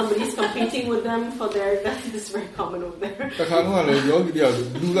think that somebody's competing with them for their. This is very common over there.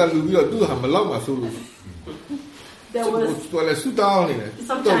 There was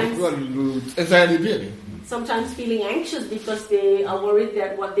sometimes feeling anxious because they are worried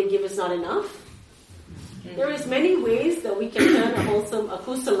that what they give is not enough. There is many ways that we can turn a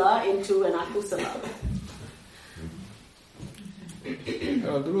kusala into an akusala.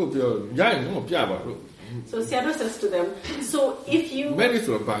 So Sayadaw says to them, so if you merit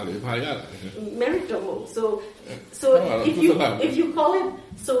so if you call it,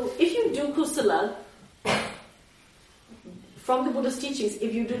 so if you do kusala from the Buddha's teachings,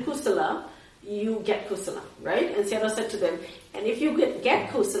 if you do kusala, you get kusala, right? And Sayadaw said to them, and if you get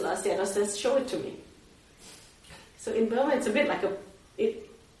kusala, Sayadaw says, show it to me. So in Burma, it's a bit like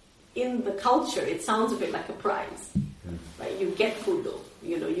in the culture, it sounds a bit like a prize. Right? You get kudo,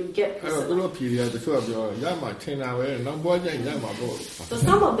 you get kusala. So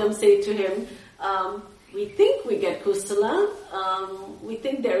some of them say to him, we think we get kusala. We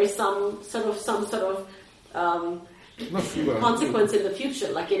think there is some sort of consequence in the future,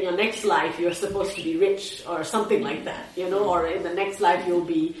 like in your next life you're supposed to be rich or something like that, or in the next life you'll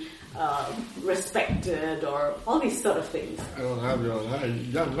be respected or all these sort of things.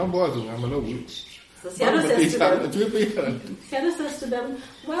 So Sayadaw says to them,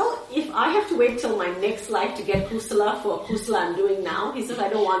 well, if I have to wait till my next life to get kusala for kusala I'm doing now, he says, I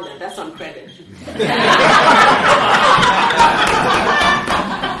don't want that. That's on credit.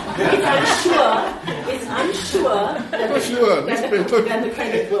 It's unsure that the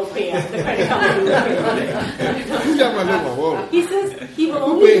credit will pay us. The credit company will pay us. He says he will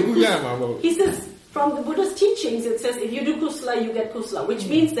only do kusala. He says from the Buddha's teachings it says if you do kusala you get kusala, which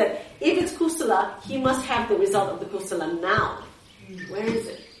means that if it's kusala he must have the result of the kusala now. Where is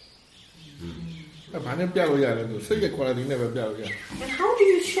it? And how do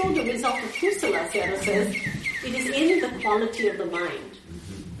you show the result of kusala? Sayadaw says it is in the quality of the mind.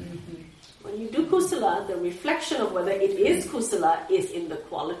 When you do kusala, the reflection of whether it is kusala is in the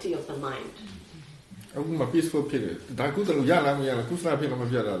quality of the mind. Now we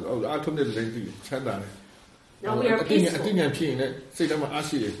are peaceful.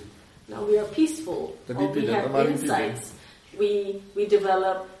 Now we are peaceful. Or we have insights. We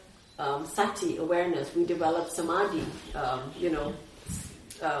develop sati, awareness. We develop samadhi,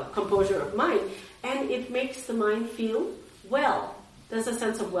 composure of mind. And it makes the mind feel well. There's a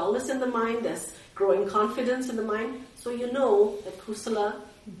sense of wellness in the mind. There's growing confidence in the mind. So you know that kusala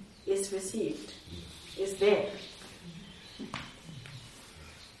is received, is there.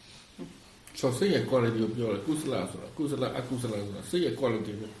 So quality of your kusala, akusala, say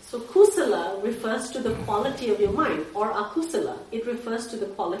quality. So kusala refers to the quality of your mind, or akusala, it refers to the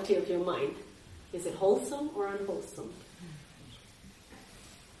quality of your mind. Is it wholesome or unwholesome?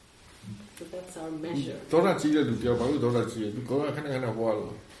 So that's our measure.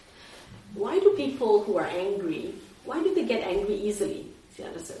 Why do people who are angry, why do they get angry easily?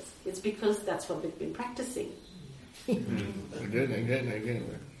 Sayadaw says, it's because that's what they've been practicing. Again.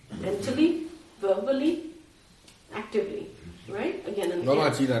 Mentally, verbally, actively, right? Again and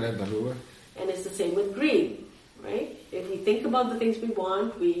again. And it's the same with greed, right? If we think about the things we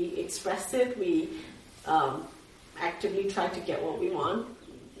want, we express it, we actively try to get what we want,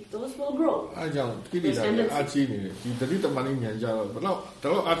 those will grow. And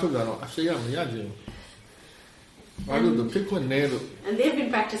they've been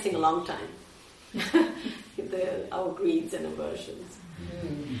practicing a long time. Our greeds and aversions.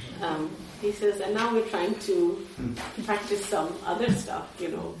 He says, and now we're trying to practice some other stuff,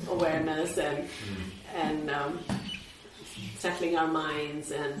 awareness and settling our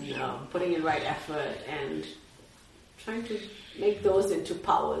minds and putting in right effort and trying to make those into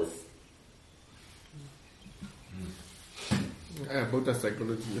powers. Buddha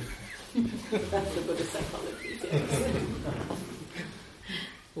psychology. That's the Buddha psychology.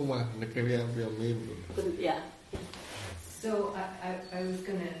 Yeah. So I was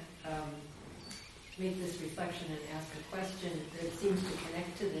going to make this reflection and ask a question that seems to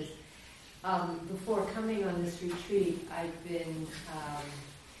connect to this. Before coming on this retreat, I've been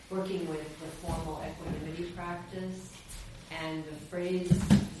working with the formal equanimity practice, and the phrase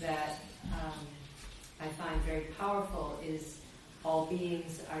that I find very powerful is, all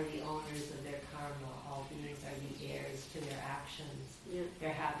beings are the owners of their karma, all beings are the heirs to their actions. Yeah.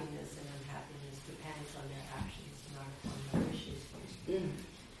 Their happiness and unhappiness depends on their actions, not upon their wishes.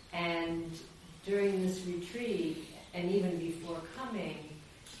 And during this retreat, and even before coming,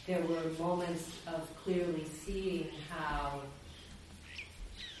 there were moments of clearly seeing how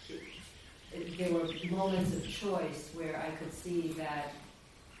there were moments of choice where I could see that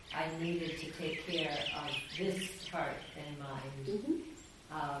I needed to take care of this heart and mind,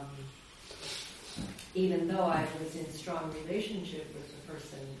 even though I was in strong relationship with the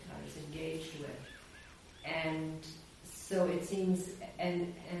person I was engaged with. And so it seems,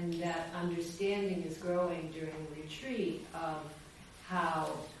 and that understanding is growing during the retreat of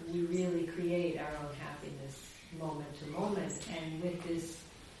how we really create our own happiness moment to moment, and with this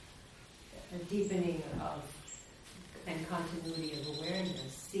deepening of and continuity of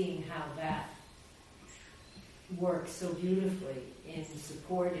awareness, seeing how that works so beautifully in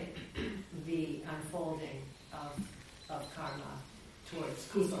supporting the unfolding of karma towards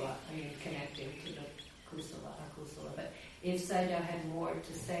kusala, connecting to the kusala. But if Sayadaw had more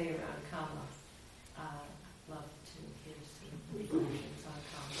to say around karma, I'd love to hear some reflections on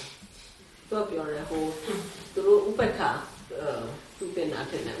karma. တော့ပြောတယ်ဟိုသူတို့ဥပက္ခသူတင်တာ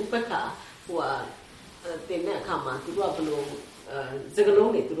ထင်တယ်ဥပက္ခဟိုတင်တဲ့အခါမှာသူတို့ကဘယ်လိုစက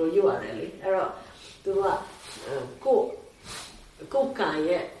လုံးတွေသူတို့ရွတ်ရတယ်လေအဲ့တော့ သူကကိုကံ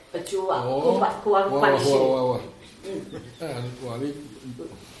ရဲ့အကျိုးကကိုပိုင်ရှင်ဟိုလေး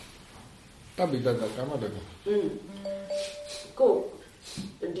တပ်ပြီးတော့ကမတော့ကို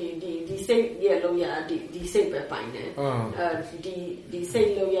ဒီစိတ်ရဲ့လုံးရဒီစိတ်ပဲပိုင်တယ်ဒီစိတ်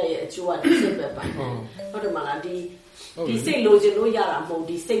လုံးရရဲ့အကျိုးကဒီစိတ်ပဲပိုင်တယ်ဟုတ်တယ်မလားဒီစိတ်လိုချင်လို့ရတာမဟုတ်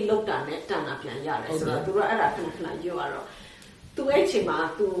ဒီစိတ်လောက်တာနဲ့တန်တာပြန်ရတယ်ဆိုတော့သူကအဲ့ဒါခဏခဏပြောရတော့သူအဲ့ချိန်မှာ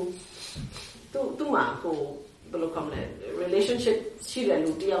သူမှာကိုဘယ်လိုကောင်းလဲ relationship ရှိတဲ့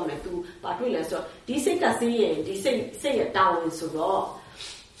လူတယောက်နဲ့သူဘာတွေ့လဲဆိုတော့ဒီစိတ်ကစင်းရင်ဒီစိတ်ရဲ့တာဝန်ဆိုတော့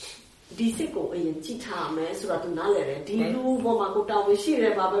ဒီစိတ်ကိုအရင်ကြည့်ထားမယ်ဆိုတော့သူနားလည်တယ်ဒီလူပေါ်မှာကိုတာဝန်ရှိတ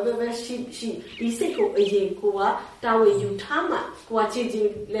ယ်ပါပဲရှိဒီစိတ်ကိုအရင်ကိုကတာဝန်ယူထားမှကိုကကြည်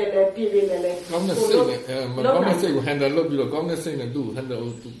လဲပြပြလဲကောင်းတဲ့စိတ်နဲ့ကောင်းတဲ့စိတ်ကို handle လုပ်ပြီးတော့ကောင်းတဲ့စိတ်နဲ့သူ့ handle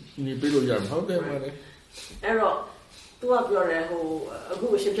နေပြီးလို့ရမှာဟုတ်တယ်မလားအဲ့တော့သူကပြောတယ်ဟိုအခု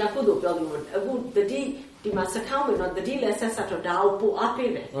အရှင်ပြကုသိုလ်ပြောလို့အခုဒီမှာစကားဝင်တော့တတိလက်ဆက်တော့ဒါကိုပို့အား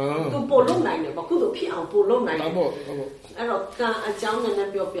ပေးတယ်သူပို့လုံးနိုင်တယ်ဘာကုသိုလ်ဖြစ်အောင်ပို့လုံးနိုင်တယ်အဲ့တော့ကံအကြောင်းနဲ့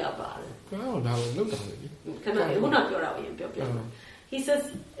ပြောပြပါတယ်ကောင်းဒါကိုလုပ်တာလေခဏခုနပြောတာကိုရင်ပြောပြHe says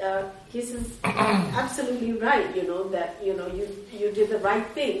absolutely right, that you did the right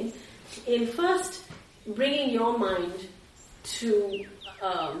thing in first bringing your mind to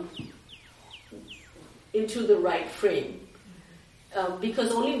into the right frame. Because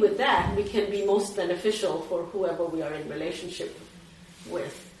only with that we can be most beneficial for whoever we are in relationship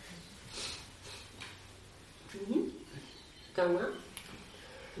with.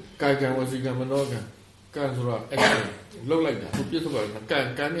 Kaya wasika manoga. Kan sura action. Look like that. Piece of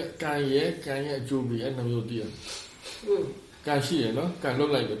kan ye ajubi and namudia. Kan she, can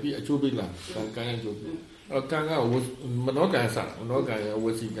look like the be ajubi la. Kan ajubi. Kanga was manoga sa, manoga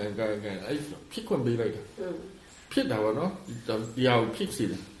wasika gan. I pick one be like that. Pick that one, no? The owl picks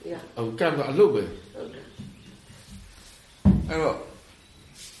it. Yeah. I'll come a little bit. I know.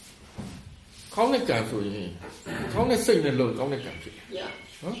 Come the gas with him. Come the signal low, come the gas. Yeah.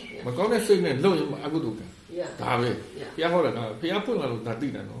 Mà có cái sinh này lâu nhưng mà ai có đủ cả. Dạ vậy. Phía họ là phía phương là đặt đi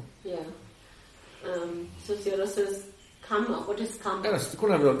là nó. Yeah. So Sayadaw says karma. What is karma? Cái là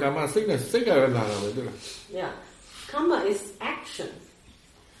con làm được karma sinh là vậy tức là. Yeah. Karma is action,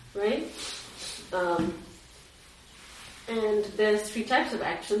 right? And there's three types of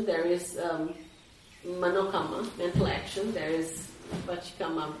action. There is manokarma, mental action. There is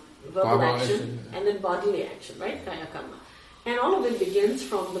vachikama, verbal action, and then bodily action, right? Kaya karma. And all of it begins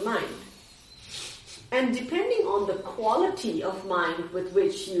from the mind. And depending on the quality of mind with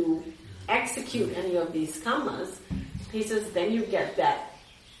which you execute any of these karmas, he says, then you get that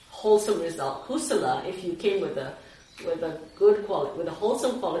wholesome result. Kusala, if you came with a good quality, with a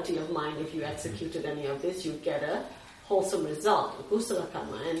wholesome quality of mind, if you executed any of this, you get a wholesome result, a kusala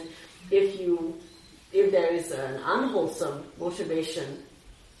karma. And if there is an unwholesome motivation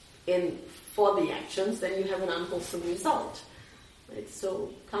for the actions, then you have an unwholesome result. Right? So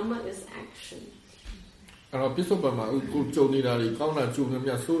karma is action. Alors, puis on va journée là, quand on a journée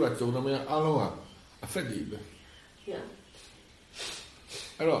bien sûr, la journée alors affective. Yeah.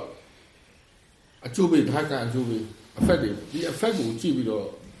 Alors, a journée d'hacker journée affective. The effect will give you the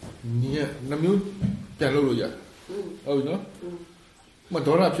namu bien lo ya. Oh no. Mà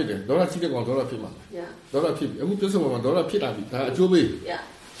đó làဖြစ်တယ်đó làရှိတဲ့ကောင်đó làဖြစ်မှာ Yeah. đó làဖြစ်အခုပြဿနာမှာđó làဖြစ်တာပြီဒါအကျိုးပေး Yeah.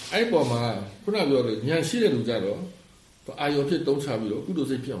 အဲ့ပေါ်မှာခုနပြောတယ်ဉာဏ်ရှိတဲ့လူကြတော့အာယုံဖြစ်တုံးချပြီးတော့ကုသိုလ်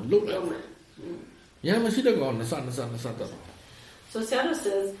စိတ်ဖြစ်အောင်လုပ်လိုက်ဉာဏ်မရှိတဲ့ကောင်နစတော့ So Sayadaw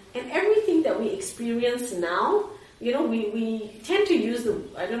says, and everything that we experience now, we tend to use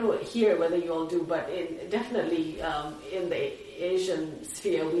I don't know here whether you all do, but definitely in the Asian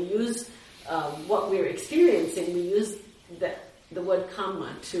sphere, we use what we're experiencing, we use the word karma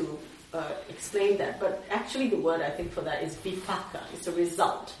to explain that. But actually the word I think for that is vipaka. It's a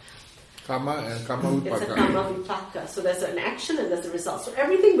result. Karma and karma vipaka. It's a karma vipaka. So there's an action and there's a result. So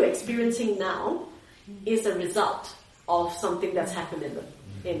everything we're experiencing now is a result of something that's happened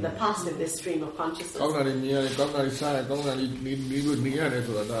in the past in this stream of consciousness.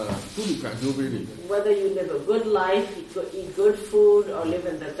 Whether you live a good life, eat good food, or live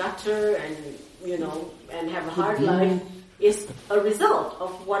in the gutter and have a hard life, is a result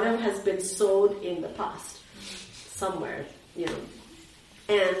of whatever has been sowed in the past somewhere,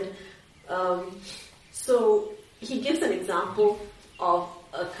 And so he gives an example of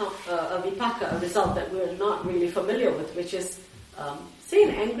a vipaka, a result that we're not really familiar with, which is, say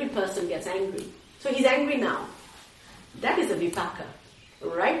an angry person gets angry. So he's angry now. That is a vipaka.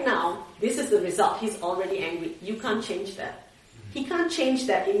 Right now, this is the result. He's already angry. You can't change that. He can't change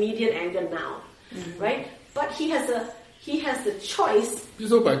that immediate anger now, right? But he has he has the choice.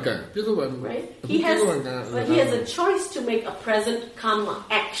 Right? He has a choice to make a present karma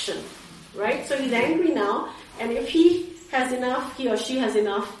action. Right? So he's angry now, and if he or she has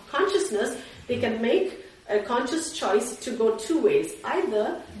enough consciousness, they can make a conscious choice to go two ways. Either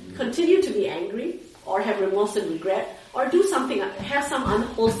continue to be angry, or have remorse and regret, or do something, have some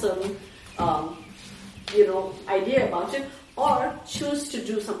unwholesome, idea about it, or choose to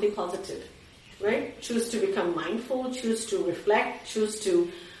do something positive. Right? Choose to become mindful, choose to reflect, choose to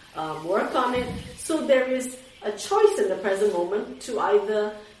work on it. So there is a choice in the present moment to either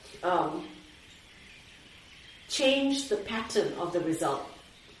change the pattern of the result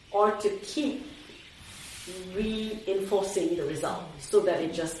or to keep reinforcing the result so that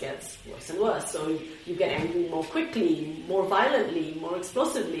it just gets worse and worse. So you get angry more quickly, more violently, more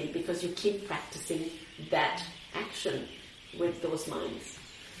explosively because you keep practicing that action with those minds.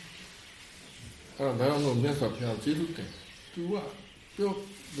 That's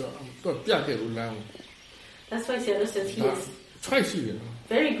why Sayadaw says he is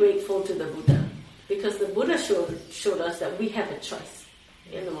very grateful to the Buddha, because the Buddha showed us that we have a choice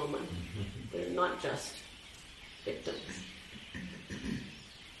in the moment. We're not just victims.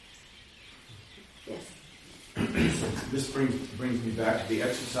 Yes? This brings me back to the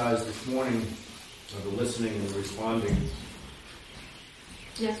exercise this morning, the listening and the responding.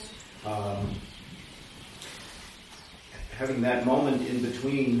 Yes. Having that moment in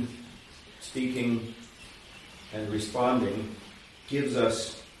between speaking and responding gives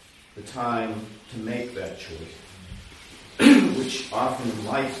us the time to make that choice, which often in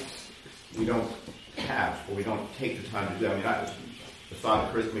life we don't have, or we don't take the time to do. I mean, the thought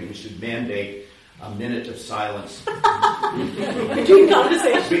occurs to me we should mandate a minute of silence between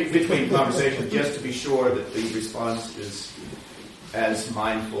conversations. Between conversations, just to be sure that the response is as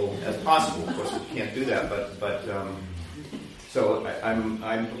mindful as possible. Of course, we can't do that, but so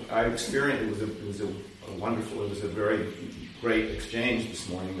I experienced it was a wonderful, it was a very great exchange this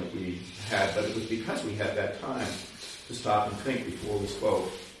morning that we had, but it was because we had that time to stop and think before we spoke.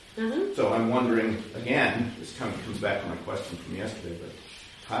 Mm-hmm. So I'm wondering, again, this kind of comes back to my question from yesterday, but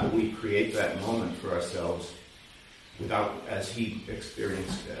how do we create that moment for ourselves without, as he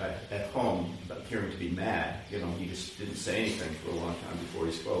experienced at home, appearing to be mad? You know, he just didn't say anything for a long time before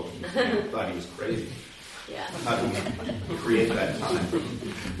he spoke, and thought he was crazy. Yeah. How do we create that time?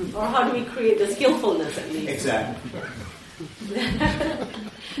 Or how do we create the skillfulness at least? Exactly.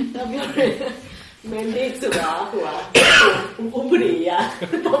 Mandate ဆိုတာဟိုဥပဒေရ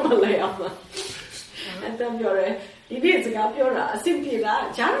တော့မလဲအောင်အဲ့တော့ပြောတယ်ဒီနေ့စကားပြောတာအဆင်ပြေတာ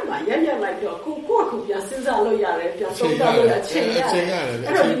ဂျားမှာရက်လိုက်တော့ကိုပြန်စဉ်းစားလို့ရတယ်ပြန်သုံးသပ်လို့ရချိန်ရတယ်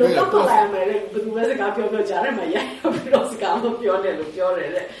အဲ့တော့ဒီလိုတော့လိုက်ရမယ်လေဘယ်သူပဲစကားပြောဂျားမှာရက်ပြီးတော့စကားမပြောနဲ့လို့ပြောတယ်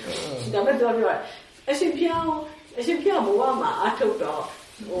တဲ့ဒါပေမဲ့တော့ပြောအရှင်ဖျားဘဝမှာအထုတ်တော့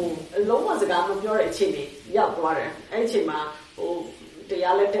လုံးဝစကားမပြောတဲ့အချိန်ကြီးရောက်သွားတယ်အဲ့အချိန်မှာတ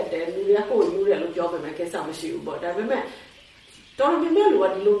ရားလက်တက်တယ်လူတွေကဟိုယူတယ်လို့ပြောပေမဲ့ကိစ္စမရှိဘူးပေါ့ဒါပေမဲ့တော်တော်များများလူက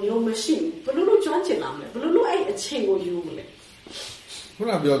ဒီလိုမျိုးမရှိဘူးဘယ်လိုလုပ်ကျွမ်းကျင်လာမလဲဘယ်လိုလုပ်အဲ့အချိန်ကိုယူမလဲခု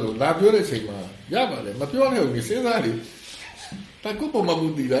နပြောလို့လာပြောတဲ့အချိန်မှာရပါလေမပြောနဲ့ဘူးစဉ်းစားလေတကုပေါ်မှာမူ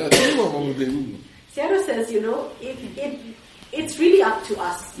တည်တာတိပေါ်မှာမူတည်ဘူး Sayadaw says it's really up to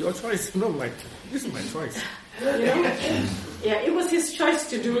us. Your choice, not mine. This is my choice. Yeah, it was his choice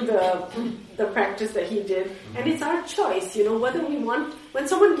to do the practice that he did, and it's our choice. Whether we want, when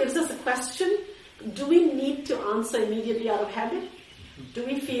someone gives us a question, do we need to answer immediately out of habit? Do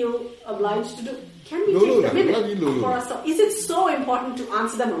we feel obliged to do? Can we take a minute for ourselves? Is it so important to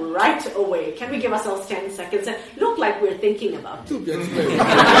answer them right away? Can we give ourselves 10 seconds and look like we're thinking about it?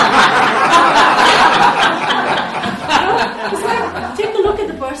 It's like, take a look at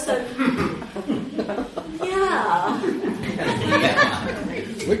the person. Yeah.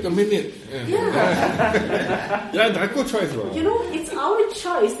 Wait a minute. Yeah, that's a good choice. It's our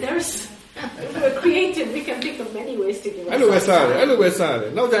choice. If we're creative, we can think of many ways to give ourselves.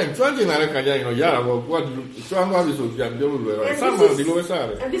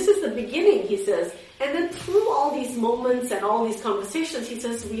 And this is the beginning, he says. And then through all these moments and all these conversations, he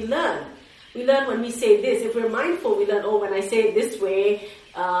says, we learn. We learn when we say this. If we're mindful, we learn, when I say it this way,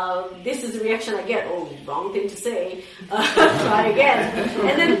 this is the reaction I get. Wrong thing to say. Try again.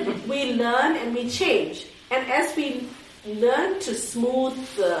 And then we learn and we change. And as we learn to smooth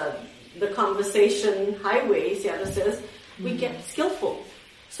the conversation highways, Sayadaw says, we get skillful.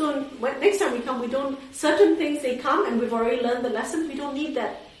 So next time we come, certain things, they come and we've already learned the lesson. We don't need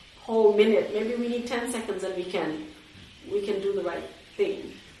that whole minute. Maybe we need 10 seconds and we can do the right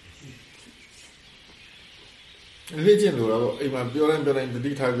thing. လေ့ကျင့်လို့တော့အိမ်မှာပြောတိုင်းတ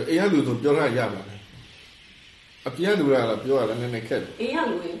တိထားပြီးအိမ်ကလူဆိုပြောထားရမှာလေ အပြင်းလူလာပြောရတာနည်းနည်းခက်တယ်အေးရ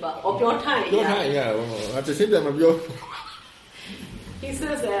လူပါအော်ပြောထိုင်ရငါတစ်စိတ်ပြန်မပြော He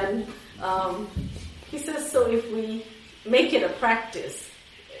says and he says so if we make it a practice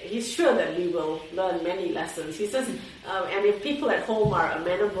he's sure that we will learn many lessons. He says and if people at home are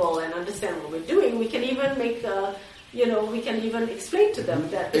amenable and understand what we're doing we can even make we can even explain to them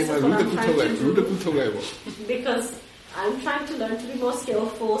that this is what I'm trying to do because I'm trying to learn to be more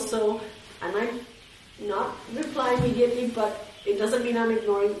skillful so I might not reply immediately but it doesn't mean I'm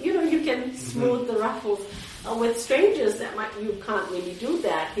ignoring you can smooth the ruffles with strangers you can't really do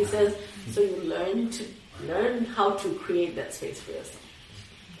that. He says so you learn how to create that space for yourself.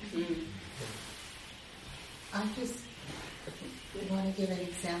 I just want to give an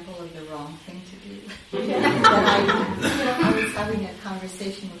example of the wrong thing to do. I was having a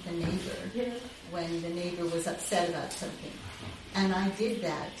conversation with a neighbor when the neighbor was upset about something. And I did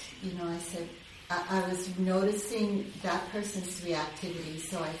that. I said, I was noticing that person's reactivity,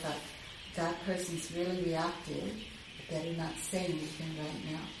 so I thought, that person's really reactive. I better not say anything right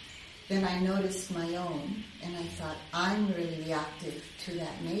now. Then I noticed my own, and I thought, I'm really reactive to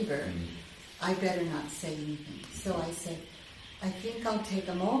that neighbor. I better not say anything. So I said, I think I'll take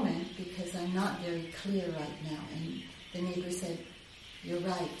a moment because I'm not very clear right now. And the neighbor said, you're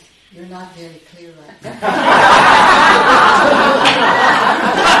right. You're not very clear right now.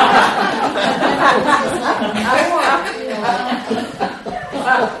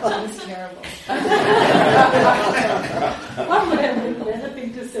 That was terrible. What would have been the other thing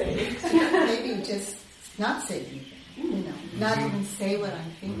to say? Maybe just not say anything. Not even say what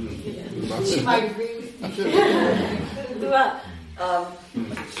I'm thinking. She might agree with me.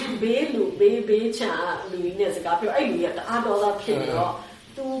 ဘေးချာလူကြီးနဲ့စကားပြောအဲ့လူကြီးကတအားတော်သားဖြစ်နေတော့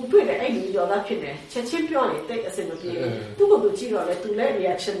သူတွေ့တယ်အဲ့လူကြီးတော်သားဖြစ်နေချက်ချင်းပြောရင်တိတ်အစင်မပြေဘူးသူ့ကိုသူကြည့်တော့လေသူလည်း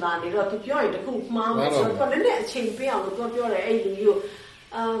reaction သားနေတော့သူပြောရင်တခုမှားမယ်ဆိုတော့လည်းနဲ့အချိန်ပေးအောင်လို့ပြောတယ်အဲ့လူကြီးကို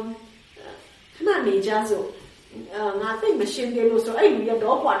ခဏနေကြစို့ငါသိမရှင်းသေးလို့ဆိုအဲ့လူကြီး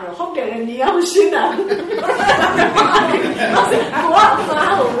တော့ပွားနေတော့ဟုတ်တယ်လေနေအောင်ရှင်းတာဘာ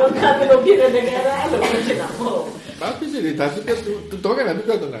လို့ခါလို့ပြည့်တယ်တကယ်အဲ့လိုဖြစ်တာမဟုတ်ဘာဖြစ်နေဒါစစ်တူတော့ကနေ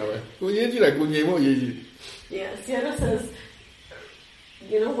ပြတ်နေတာပဲကိုရေးကြည့်လိုက်ကိုငြိမ်ဖို့ရေးကြည့် Yeah, Sayadaw says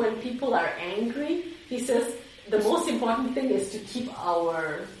when people are angry he says the most important thing is to keep our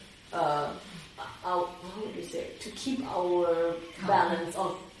how would you say to keep our balance or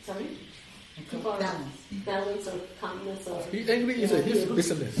keep our balance or calmness or he angry is his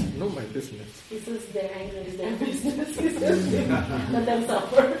business not my business he says their anger is their business he says let them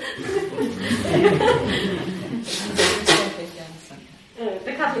suffer တ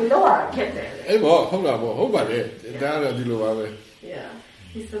ခါတလေတော့ခက်တယ်အေးဘောဟုတ်လားဘောဟုတ်ပါတယ်ဒါကတော့ဒီလိုပါပဲ Yeah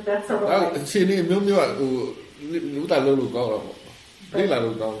he said that's all အချိန်ကြီးမျိုးဟိုလူတာလို့ကောင်းတော့ပေါ့လေ့လာ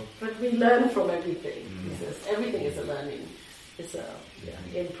လို့ကောင်း But we learn from everything he says everything is a learning it's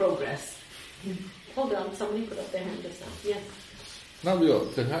in progress hold on somebody put up their hand just now yes နောက်ပြီးတော့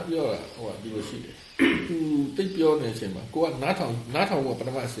စကားပြောတာဒီလိုရှိတယ်သူတိတ်ပြောနေတဲ့အချိန်မှာကိုကနားထောင်ဖို့ပထ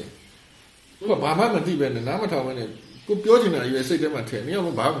မအဆင့်ကိုကဘာမှမသိပဲနဲ့နားမထောင်ပဲနဲ့ကိုပြောချင်တာရွေးစိတ်ထဲမှာထည့်နေအော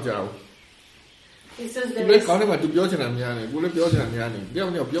င်ဘာမှမကြောက်ဘူး He says there is ကောင်းတယ်မှာသူပြောချင်တာများနေကိုလည်းပြောချင်တာများနေပြော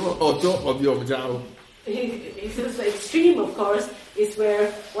ပြောမကြောက်ဘူး He says the extreme of course is where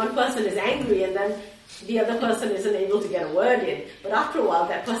one person is angry and then the other person isn't able to get a word in but after a while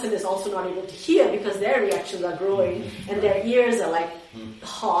that person is also not able to hear because their reactions are growing and their ears are like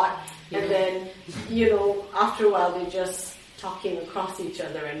hot and then after a while they're just talking across each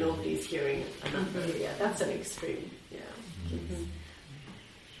other and nobody's hearing another. Yeah, that's an extreme. Yeah.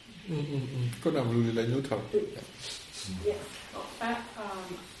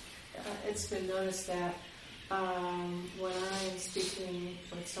 It's been noticed that when I'm speaking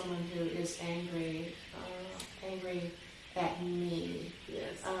with someone who is angry at me,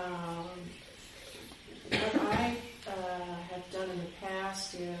 yes. What I have done in the past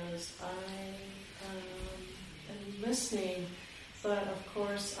is I am listening, but of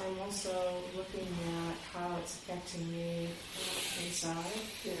course I'm also looking at how it's affecting me inside.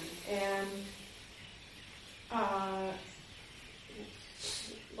 Yeah. And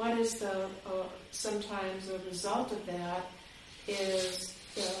what is sometimes the result of that is,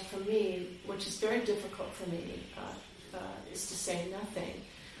 for me, which is very difficult for me, is to say nothing.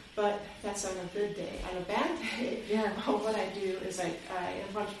 But that's on a good day. On a bad day, what I do is I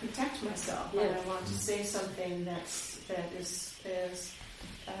want to protect myself, and I want to say something that is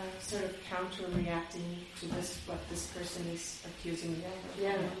sort of counter-reacting to what this person is accusing me of.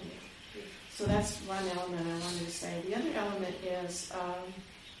 Yeah. So that's one element I wanted to say. The other element is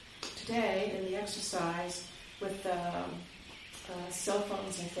today in the exercise with cell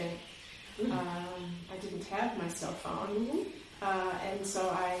phones, I think, I didn't have my cell phone. And so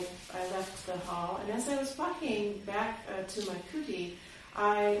I left the hall. And as I was walking back to my kuti,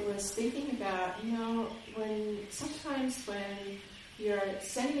 I was thinking about, sometimes when you're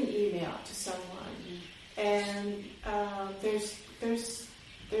sending an email to someone and there's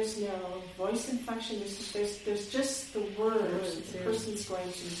no voice inflection, there's just the words the person's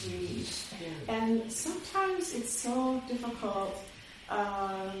going to read. Yeah. And sometimes it's so difficult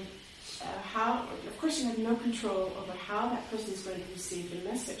of course you have no control over how that person is going to receive the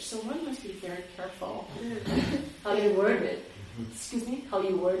message, so one must be very careful. How you word it. Excuse me? How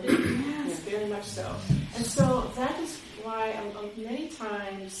you word it. Yes, very much so. And so that is why many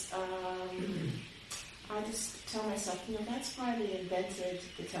times I just tell myself, that's why we invented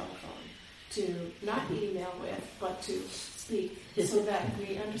the telephone, to not email with, but to speak, so that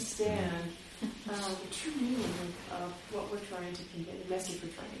we understand the true meaning of what we're trying to convey, the message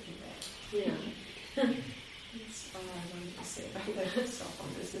we're trying to convey. Yeah. That's all I wanted to say about the cell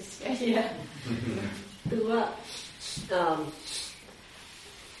phone business today. Yeah.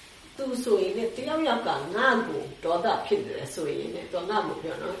 သူဆိုရင်တယောက်ယောက်ကငါ့ကိုဒေါသဖြစ်နေတယ်ဆိုရင်သူငါ့ကို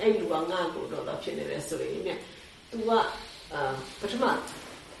ပြောနော်အဲ့လူကငါ့ကိုဒေါသဖြစ်နေတယ်ဆိုရင်သူကပထမ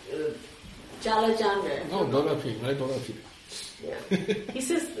ကြားလိုက်ကြတယ်ဒေါသဖြစ်ငါဒေါသဖြစ် Yeah. He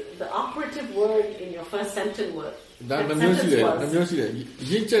says the operative word in your first sentence was The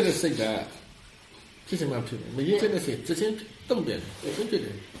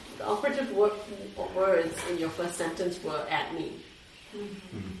operative words in your first sentence were at me.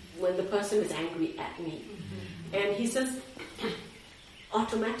 When the person is angry at me. And he says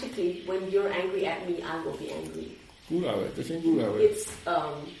automatically when you're angry at me I will be angry.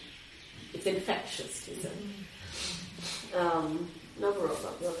 It's infectious, he said. Number of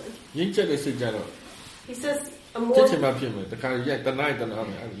he says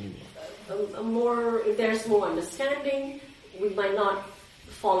if there's more understanding, we might not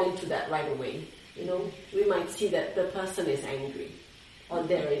fall into that right away. We might see that the person is angry, or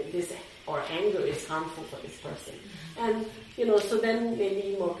anger is harmful for this person, and so then maybe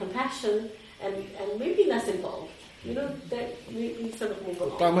more compassion and maybe less involved. That we sort of move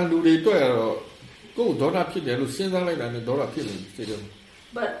along.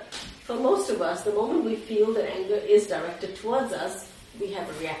 But for most of us, the moment we feel that anger is directed towards us, we have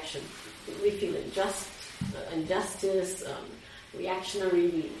a reaction. We feel injustice,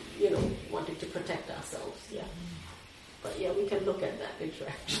 reactionary, wanting to protect ourselves. Yeah. But yeah, we can look at that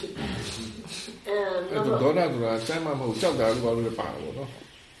interaction. And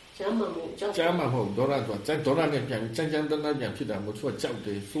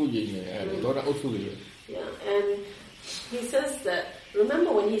and he says that,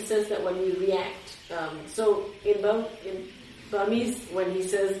 remember when he says that when we react, so in Burmese, when he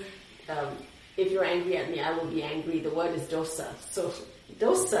says, if you're angry at me, I will be angry, the word is dosa. So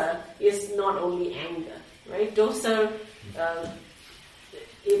dosa is not only anger, right? Dosa,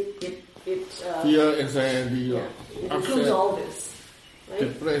 fear, anxiety, it includes all this. Right?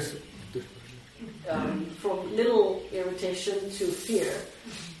 Depressed. From little irritation to fear,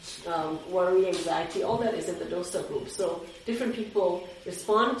 worry, anxiety, all that is in the dosa group. So different people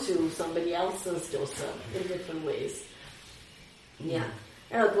respond to somebody else's dosa in different ways. Yeah.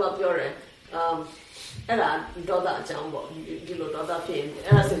 And I'll go up your and I do that jump, you know, that thing.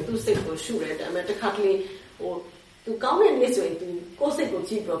 And I said, 2 6 to shoot it. I mean, to cut me or to come in this way to go say go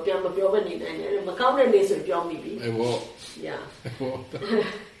cheap or piano, and come in this way, piano, maybe. Yeah.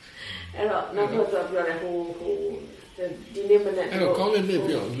 And number of your who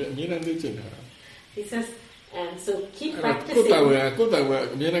he says, and so keep practicing. So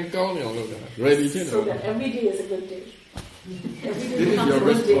that every day is a good day. Every day becomes a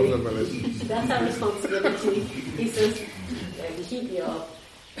good day. That's our responsibility. He says, keep your,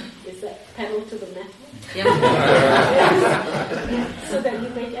 is that pedal to the metal? Yeah. So that you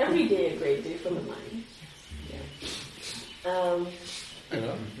make every day a great day for the mind. Yeah.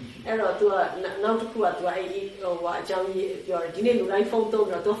 အဲ့တော့ तू ကနောက်တစ်ခုက तू အဲ့ဟိုအကြောင်းကြီးပြောတယ်ဒီနေ့လူတိုင်းဖုန်းသုံး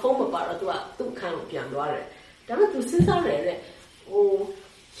တော့ तू ဖုန်းမပါတော့ तू ကသူ့အခန်းကိုပြန်သွားတယ်ဒါပေမဲ့ तू စဉ်းစားတယ်တဲ့ဟို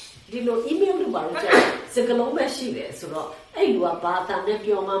ဒီလို email လို့ပါလို့ကြာစကလုံးပဲရှိတယ်ဆိုတော့အဲ့လူကဘာအတန်နဲ့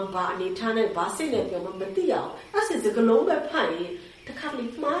ပြောမှဘာအနေထားနဲ့ဘာစိတ်နဲ့ပြောမှမသိအောင်အဲ့စကလုံးပဲဖတ်ရင်တစ်ခါ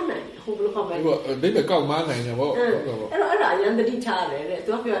လေးမှားနိုင်ဟိုဘယ်လိုခေါ်မလဲဟိုဒိတ်ပဲကောက်မှားနိုင်တယ်ဗောအဲ့ဒါအရင်တတိထားတယ်တဲ့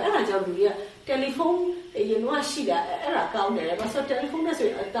तू ကပြောအဲ့ဒါကြောင့်လူတွေကတယ်လီဖုန်းyou know ရှိတာအဲ့ဒါကောင်းတယ်ဘာလို့တယ်လီဖုန်းနဲ့ဆိုရ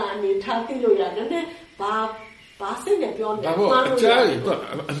င်အတန်အနေထားသိလို့ရတယ်နည်းဘာစိတ်နဲ့ပြောနေမှားလို့အကြားကြီး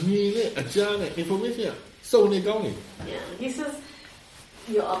အမြင်နဲ့အကြားနဲ့ information စုံနေကောင်းနေ Yeah he says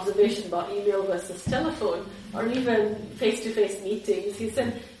your observation about email versus telephone, or even face-to-face meetings. He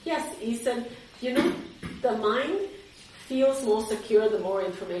said, yes, he said, the mind feels more secure the more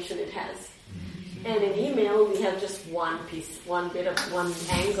information it has. And in email, we have just one piece, one bit of one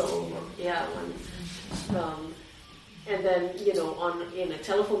angle, and then, in a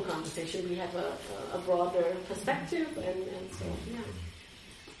telephone conversation, we have a broader perspective, and so,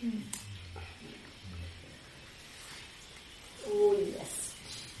 yeah. Oh, yes.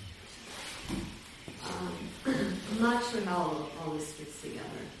 I'm not sure how all this fits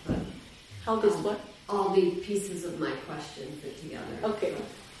together, but... How this what? All the pieces of my question fit together. Okay.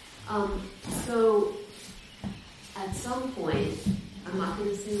 So, at some point, I'm not going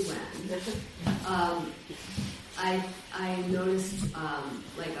to say when, I noticed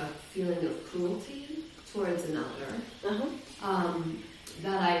like a feeling of cruelty towards another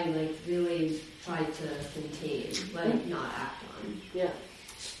that I like really tried to contain, like not act on. Yeah.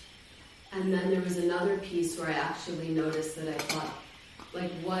 And then there was another piece where I actually noticed that I thought,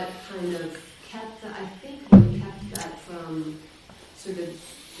 like, what kind of kept that? I think what kept that from sort of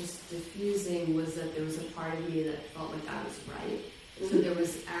just diffusing was that there was a part of me that felt like I was right. So there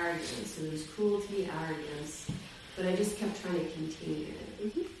was arrogance, so there was cruelty, arrogance, but I just kept trying to contain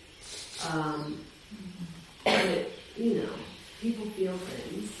it. But people feel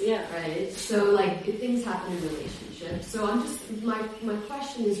things, right? So like things happen in relationships. So I'm just my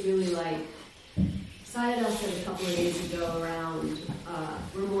question is really like Sayadaw said a couple of days ago around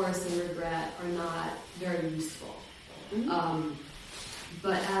remorse and regret are not very useful.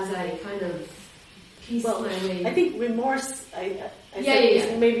 But as I kind of piece my way, I think remorse. I is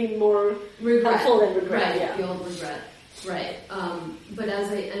maybe more helpful than regret. Right, the old regret. Right. But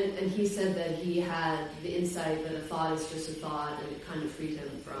as and he said that he had the insight that a thought is just a thought, and it kind of freed him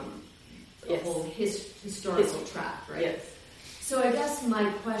from a whole historical trap, right? Yes. So I guess my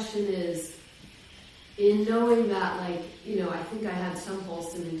question is, in knowing that, like, I think I had some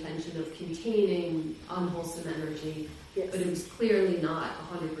wholesome intention of containing unwholesome energy, but it was clearly not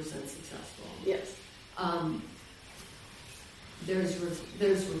 100% successful. Yes. There's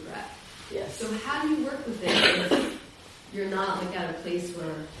regret. Yes. So how do you work with it if you're not like at a place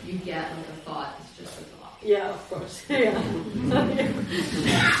where you get like a thought is just a thought? Yeah, of course. Yeah.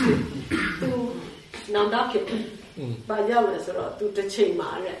 Now that by the sort of to change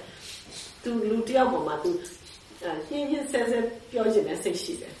my to loot your mama to he says it pure genesis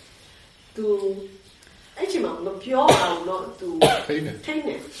she to actually no pure not to take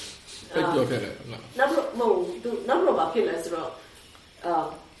it. Number of pillars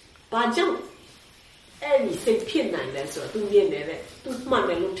ဘာကြောင့်အဲ့ဒီစိတ်ဖြစ်နိုင်လဲဆိုတော့သူမြင်နေတဲ့သူမှန်တ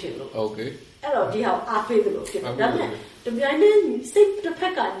ယ်လို့ထင်လို့ Okay အဲ့တော့ဒီဟာအားပေးတယ်လို့ဖြစ်တယ်ဒါပေမဲ့တပြိုင်တည်းစိတ်တစ်ဖ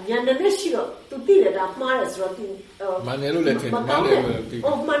က်ကညံနေတဲ့ရှိတော့သူသိတယ်ဒါမှားတယ်ဆိုတော့သူမှန်တယ်လို့လည်းထင်တယ်မှန်တယ်လို့လည်းသိတယ်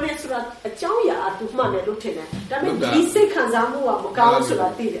မှန်တယ်ဆိုတော့အကြောင်းအရာသူမှန်တယ်လို့ထင်တယ်ဒါပေမဲ့ဒီစိတ်ခံစားမှုကမကောင်းဆိုတာ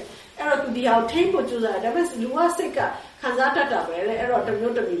သိတယ်အဲ့တော့သူဒီဟာထိဖို့ကြိုးစားတယ်ဒါပေမဲ့လူကစိတ်ကခံစားတတ်တာပဲလေအဲ့တော့တ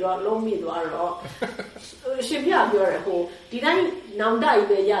မျိုးတမီတော့လုံးမိသွားတော့ရှင်ပြပြောတယ်ဟိုဒီတိုင်းနောင်တကြီး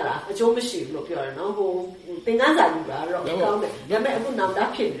ပဲရတာအကျိုးမရှိဘူးလို့ပြောတယ်နော်ဟိုသင်္ကန်းစာယူတာတော့ကောင်းတယ်ဒါပေမဲ့အခုနောင်တ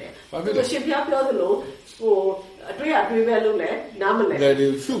ဖြစ်နေတယ်သူရှင်ပြပြောသလိုဟိုအတွေ့အတွေ့ပဲလို့လဲနားမလဲလေ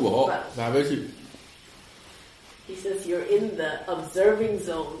ရှုပေါ့ဒါပဲရှိ He says you're in the observing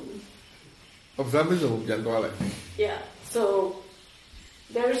zone. Observing zone ပြန်သွားလိုက် Yeah. So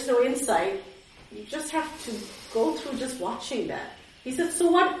there is no insight. You just have to go through just watching that. He said, so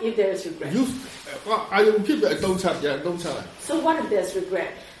what if there's regret? So what if there's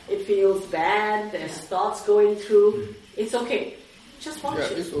regret? It feels bad, there's thoughts going through. It's okay. Just watch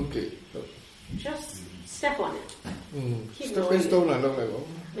it. It's okay. Just step on it. Stepping stone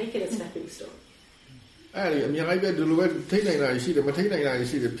Make it a stepping stone. အဲ့ဒီအများကြီးပဲဒီလိုပဲထိနိုင်တာရှိတယ်မထိနိုင်တာ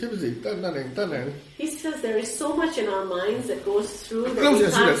ရှိတယ်ဖြစ်ပါစေတတ်နိုင် He says there is so much in our minds that goes through that we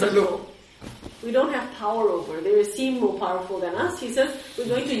can't control. We don't have power over. They seem more powerful than us. He says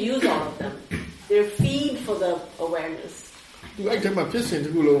we're going to use all of them. They're feed for the awareness.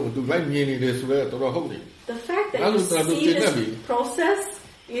 The fact that you see this process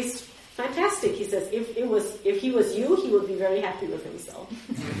is fantastic. He says if he was you, he would be very happy with himself.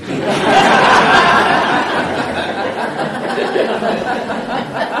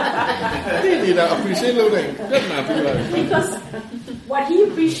 Because what he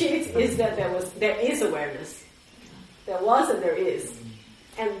appreciates is that there is awareness. There was and there is.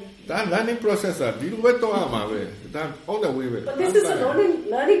 And that learning process on the way. But this is a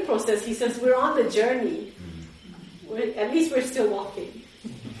learning process. He says we're on the journey. At least we're still walking.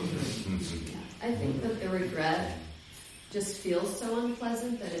 I think that the regret just feels so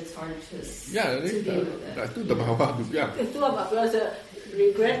unpleasant that it's hard to deal with it.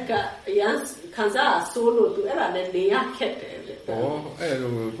 regret ကအရန်ခံစားဆိုးလို့သူအဲ့ဒါနဲ့နေရခက်တယ်တဲ့ အဲ့လို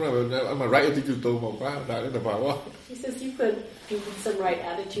ခုနက I'm a right attitude သုံးပါကွာဒါလည်းတပါပါ He says you could give some right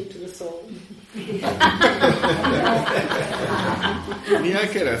attitude to the soul နေရ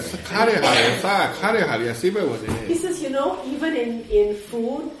ခက်တယ်ခါရဟာရစားခါရဟာရစိတ်ပဲဝင်နေ He says you know even in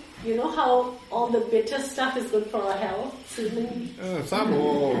food you know how all the bitter stuff is good for our health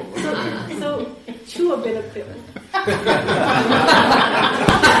so chew a bitter pill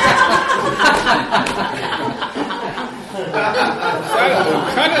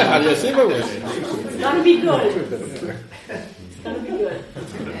It's gonna be good. It's gonna be good.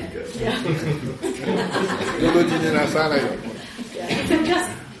 Yeah. So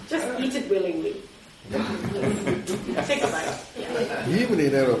just eat it willingly. Take a bite. Yeah.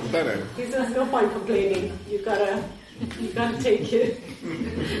 He says no point complaining. You gotta take it.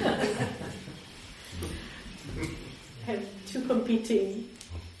 Have two competing.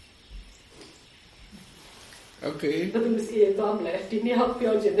 Okay. But we see a goblet. Didn't you help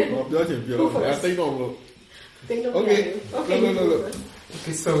your genetic? Okay.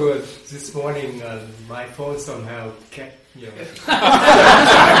 Okay, so this morning my phone somehow kept, I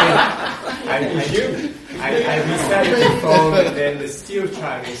reset the phone and then it's still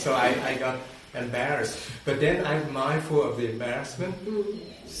chiming, so I got embarrassed. But then I'm mindful of the embarrassment,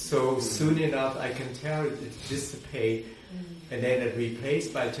 so soon enough I can tell it dissipate. And then it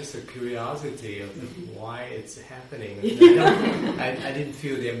replaced by just a curiosity of why it's happening. I didn't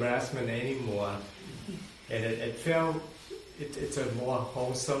feel the embarrassment anymore. And it felt, it's a more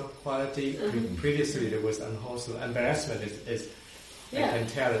wholesome quality. Previously there was unwholesome. Embarrassment is I can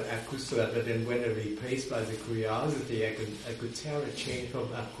tell it akusala, but then when it replaced by the curiosity, I could tell it changed from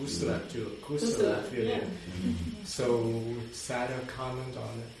akusala to akusala feeling. So, Sayadaw comment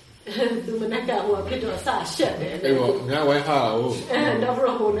on it. သူမနက်ကဟိုဖြစ်တော့စရှက်တယ် အဲ့တော့ငါဝဲဟာဟို တော့ဘ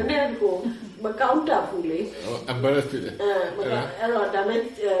ရောဟိုနည်းနည်းကိုမကောင်းတတ်ဘူးလေ embarrassed တယ်အဲ့တော့ဒါမဲ့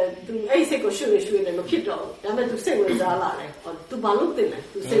သူအဲ့စိတ်ကိုရွှေ့နေမဖြစ်တော့ဒါမဲ့သူစိတ်ဝင်စားလာတယ်သူဘာလို့တင်လဲ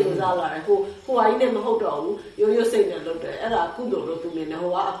သူစိတ်ဝင်စားလာတယ်ဟိုဟာကြီးနဲ့မဟုတ်တော့ဘူးရိုးစိတ်နဲ့လုပ်တယ်အဲ့ဒါကုသိုလ်လို့သူနေတယ်ဟို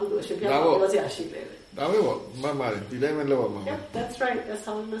ကအကုသိုလ်ရှင်ပြပြောစရာရှိတယ် ဒါပဲပေါ့မမဒီတိုင်းပဲလုပ်ရမှာ That's right that's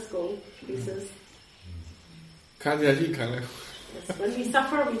how it must go pieces ခံရရှိခံလဲ When we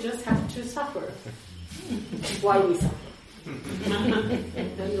suffer, we just have to suffer. Why we suffer?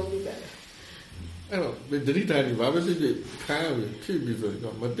 Then you'll be better. အဲ့တော့ဒီတိုင်းဘာပဲဖြစ်ဖြစ်ခံရဖြစ်ပြီးဆို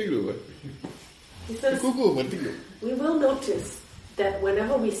တော့မသိလို့ပဲ He says, we will notice that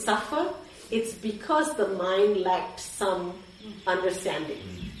whenever we suffer, it's because the mind lacked some understanding.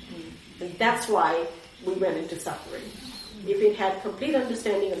 And that's why we went into suffering. If it had complete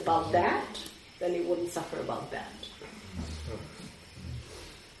understanding about that, then it wouldn't suffer about that.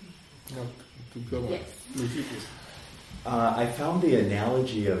 Yes. I found the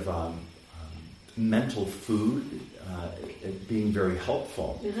analogy of mental food being very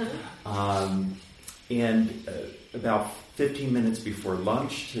helpful. And about 15 minutes before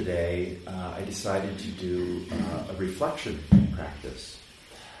lunch today, I decided to do a reflection practice.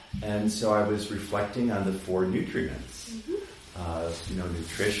 And so I was reflecting on the 4 nutriments,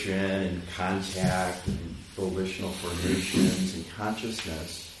 nutrition and contact and volitional formations and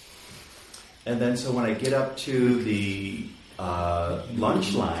consciousness. And then so when I get up to the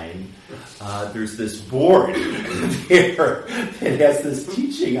lunch line, there's this board there that has this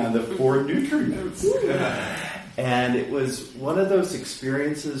teaching on the 4 nutriments. And it was one of those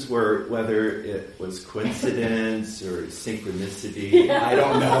experiences where whether it was coincidence or synchronicity, I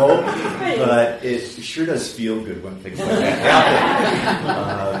don't know, but it sure does feel good when things like that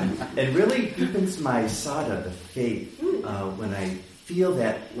happen. It really deepens my sada, the faith, when I feel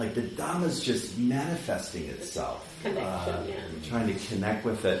that like the Dhamma is just manifesting itself, trying to connect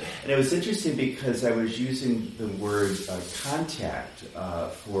with it. And it was interesting because I was using the word contact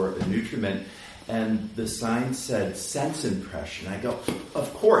for a nutriment, and the sign said sense impression. I go,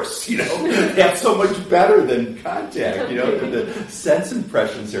 of course, that's so much better than contact. The sense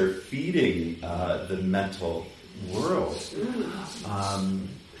impressions are feeding the mental world.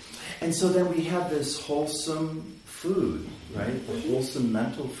 And so then we have this wholesome food, right? The wholesome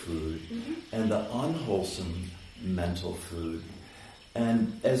mental food and the unwholesome mental food.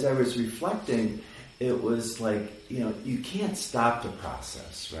 And as I was reflecting, it was like, you can't stop the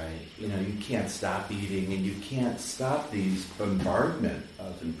process, right? You can't stop eating and you can't stop these bombardment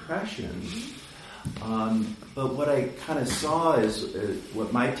of impressions. But what I kind of saw is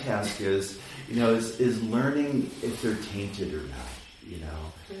what my task is learning if they're tainted or not,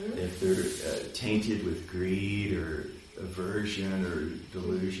 if they're tainted with greed or aversion or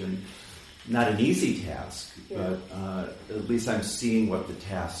delusion, not an easy task, but at least I'm seeing what the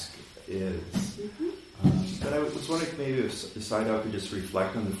task is. But I was wondering maybe if Sayadaw could just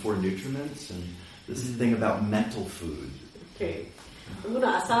reflect on the 4 nutriments and this thing about mental food. Okay.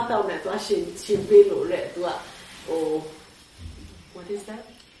 What is that?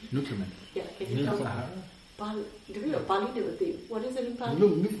 Nutriment. Yeah, can you tell me? What is it in Pali?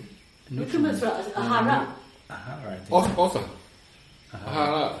 Nutriments are ahara. Ahara, I think. Also.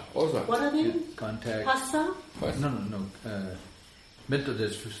 Ahara, also. What are they? Yeah. Contact. Pasa? No. Mental,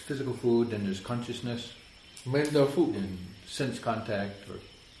 there's physical food, and there's consciousness. Mental food. And sense contact, or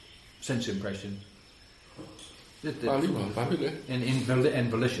sense impression. And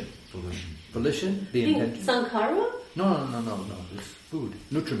volition. Volition, the intention. Sankhara? No. It's food.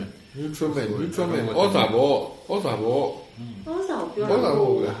 Nutriment. Osabo.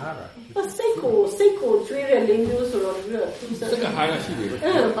 Ahara. Seiko, Julia Lingus or Ahara.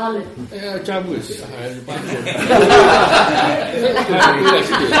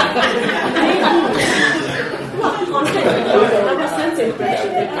 sense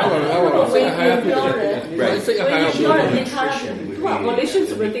impression. Volition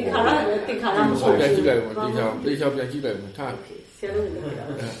seperti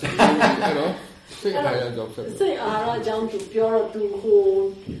Say ahara jang tu pure tu ho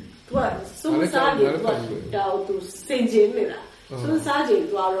tu sum sa ni tu dao tu sin jin ni la. Sum sa jin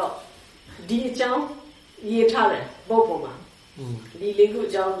tu aro di chang yi tha le bot pon ma. Di ling ko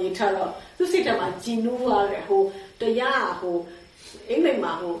jang yi tha ro tu sit ta ma jin nu wa le ho taya ho English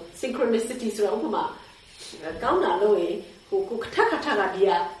ma ho synchronicity so ra ma kaung na lo yin ho ko kha ga di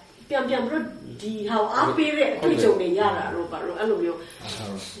ya pian pian ro di how a pe de twi chong ni ya la ro ba ro a lo myo.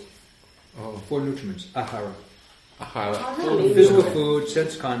 4 nutriments. Ahara. Physical food,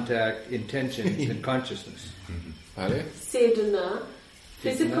 sense contact, intentions, and consciousness. Sedana.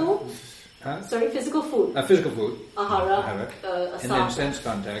 Physical. Sorry, physical food. Physical food. Ahara. And then sense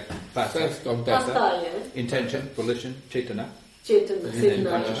contact. Pasta. Intention, volition, chetana. And then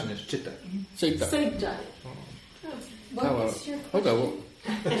consciousness, chitta. Citta. What was your question?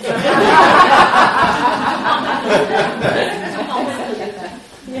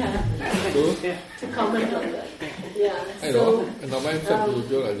 To comment on that. Yeah. So,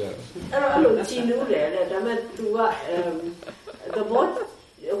 the boat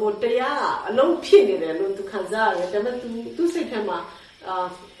Hotaya alone pin it to Kanzara, to say Kama. I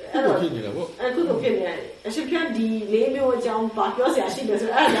could opinion. I should can't delay me or jump back. She does. I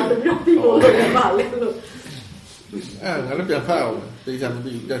know the people. He's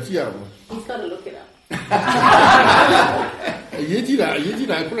got to look it up.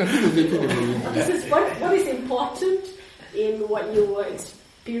 This is what is important in what you were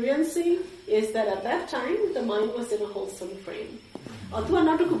experiencing is that at that time the mind was in a wholesome frame. Although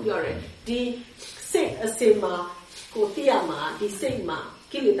not to compare the say a sema kotiama the sema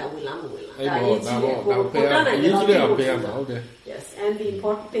kilita wilamula. Yes, and the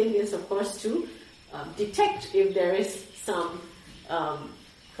important thing is of course to detect if there is some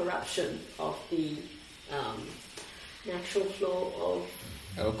corruption of the natural flow of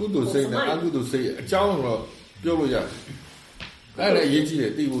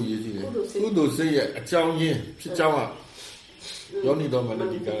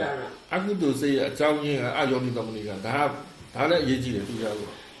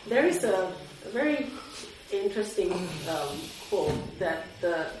There is a very interesting quote that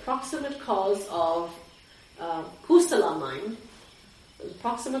the proximate cause of kusala mind, the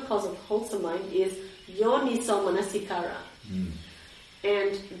proximate cause of wholesome mind is yoniso manasikara.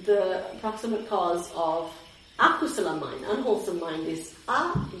 And the proximate cause of akusala mind, unwholesome mind, is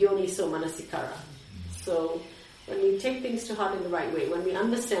ayoniso manasikara. So when we take things to heart in the right way, when we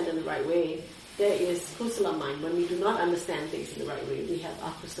understand in the right way, there is kusala mind. When we do not understand things in the right way, we have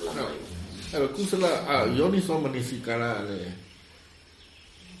akusala mind. Kusala yoniso manasikara le.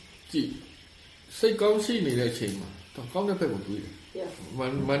 စိတ်ကောင်းရှိနေတဲ့အချိန်မှာတော့ကောင်းတဲ့ဘက်ကိုတွေးတယ်။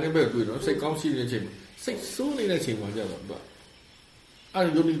မန်တဲ့ဘက်ကိုတွေးတော့စိတ်ကောင်းရှိနေတဲ့အချိန်မှာစိတ်ဆိုးနေတဲ့အချိန်မှာကျတော့သူကအဲ့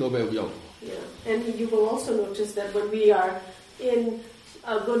ဒီယုံကြည်တော်ဘက်ကိုရောက်တယ်။ Yeah, and you will also notice that when we are in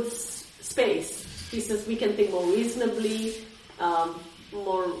a good space, because we can think more reasonably,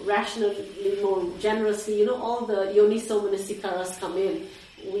 more rationally, more generously. You know, all the yoniso manasikaras come in.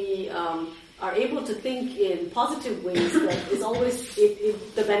 We are able to think in positive ways that is always,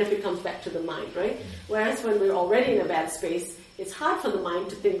 the benefit comes back to the mind, right? Whereas when we're already in a bad space, it's hard for the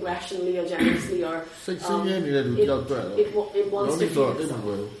mind to think rationally or generously or it wants to feel itself,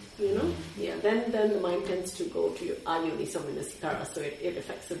 you know? Yeah, then the mind tends to go to ayoniso manasikara, so it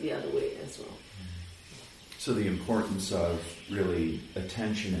affects it the other way as well. So the importance of really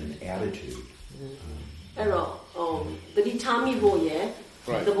attention and attitude. The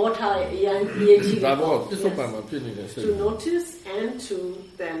water to notice and to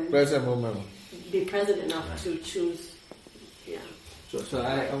then present moment. Be present enough to choose. Yeah. So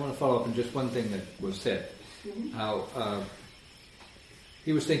I want to follow up on just one thing that was said. How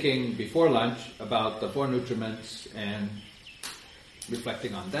he was thinking before lunch about the 4 nutriments and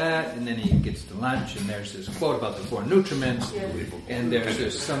reflecting on that, and then he gets to lunch and there's this quote about the 4 nutriments, and there's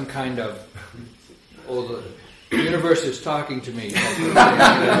this some kind of, the universe is talking to me.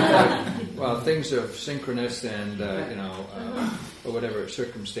 Well, things are synchronous and or whatever,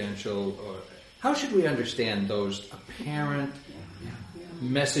 circumstantial. Or how should we understand those apparent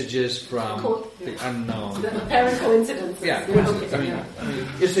messages from the unknown? The apparent coincidences. Yeah, coincidence. I mean,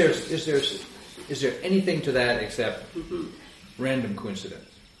 is there anything to that except random coincidence?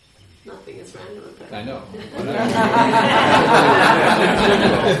 Nothing is random. I know.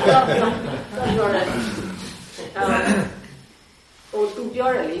 Tu ပြော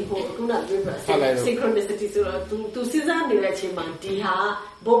တယ်လေဟိုခုနပြောပြ synchronicity ဆိုတော့ तू စဉ်းစားနေတဲ့အချိန်မှာဒီဟာ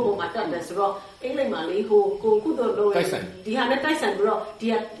ဘုံပေါ်မှာတက်တယ်ဆိုတော့အင်္ဂလိပ်မှာလေဟိုကိုကုသိုလ်လုပ်ရင်ဒီဟာနဲ့တိုက်ဆိုင်ပြီးတော့ဒီ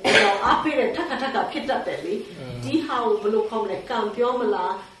ဟာအားပေးတဲ့ထက်ခါဖြစ်တတ်တယ်လေဒီဟာကိုဘယ်လိုခေါ်မလဲကံပြောမ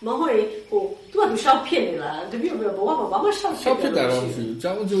လားမဟုတ်ရင်ဟို तू ကရှောက်ဖြစ်နေလားတပြည့်ပြည့်ဘောကဘာမှရှောက်ဖြစ်တာတော့မရှိဘူးအ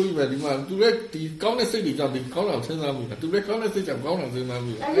ကြောင်းအကျိုးကြီးပဲဒီမှာ तू လည်းဒီကောင်းတဲ့စိတ်တွေကြောင့်ဒီကောင်းတာစဉ်းစားမိတာ तू လည်းကောင်းတဲ့စိတ်ကြောင့်ကောင်းတာစဉ်းစား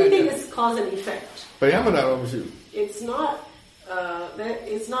မိတာ Everything is cause and effect ဘယ်မှတော့မရှိဘူး It's not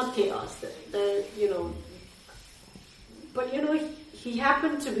it's not chaos. But he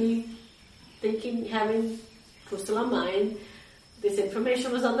happened to be thinking, having Kusala mind. This information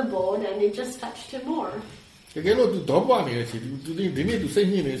was on the board, and it just touched him more. If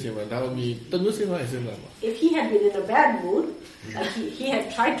he had been in a bad mood, like he had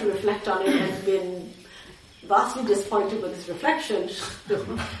tried to reflect on it and been vastly disappointed with his reflection,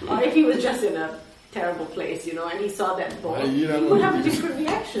 or if he was just in a terrible place, and he saw that board, he would have a different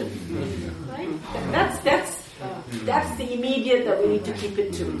reaction, right? That's the immediate that we need to keep it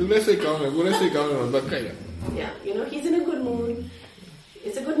to. Yeah, he's in a good mood.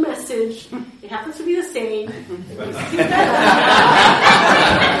 It's a good message. It happens to be the same.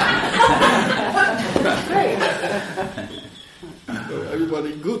 Great.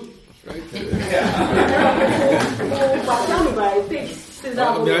 Everybody good, right?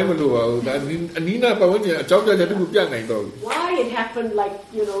 Why it happened, like,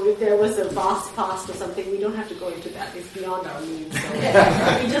 if there was a vast past or something, we don't have to go into that. It's beyond our means. So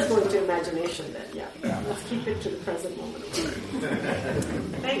we just go into imagination then, let's keep it to the present moment.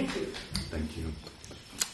 Thank you. Thank you.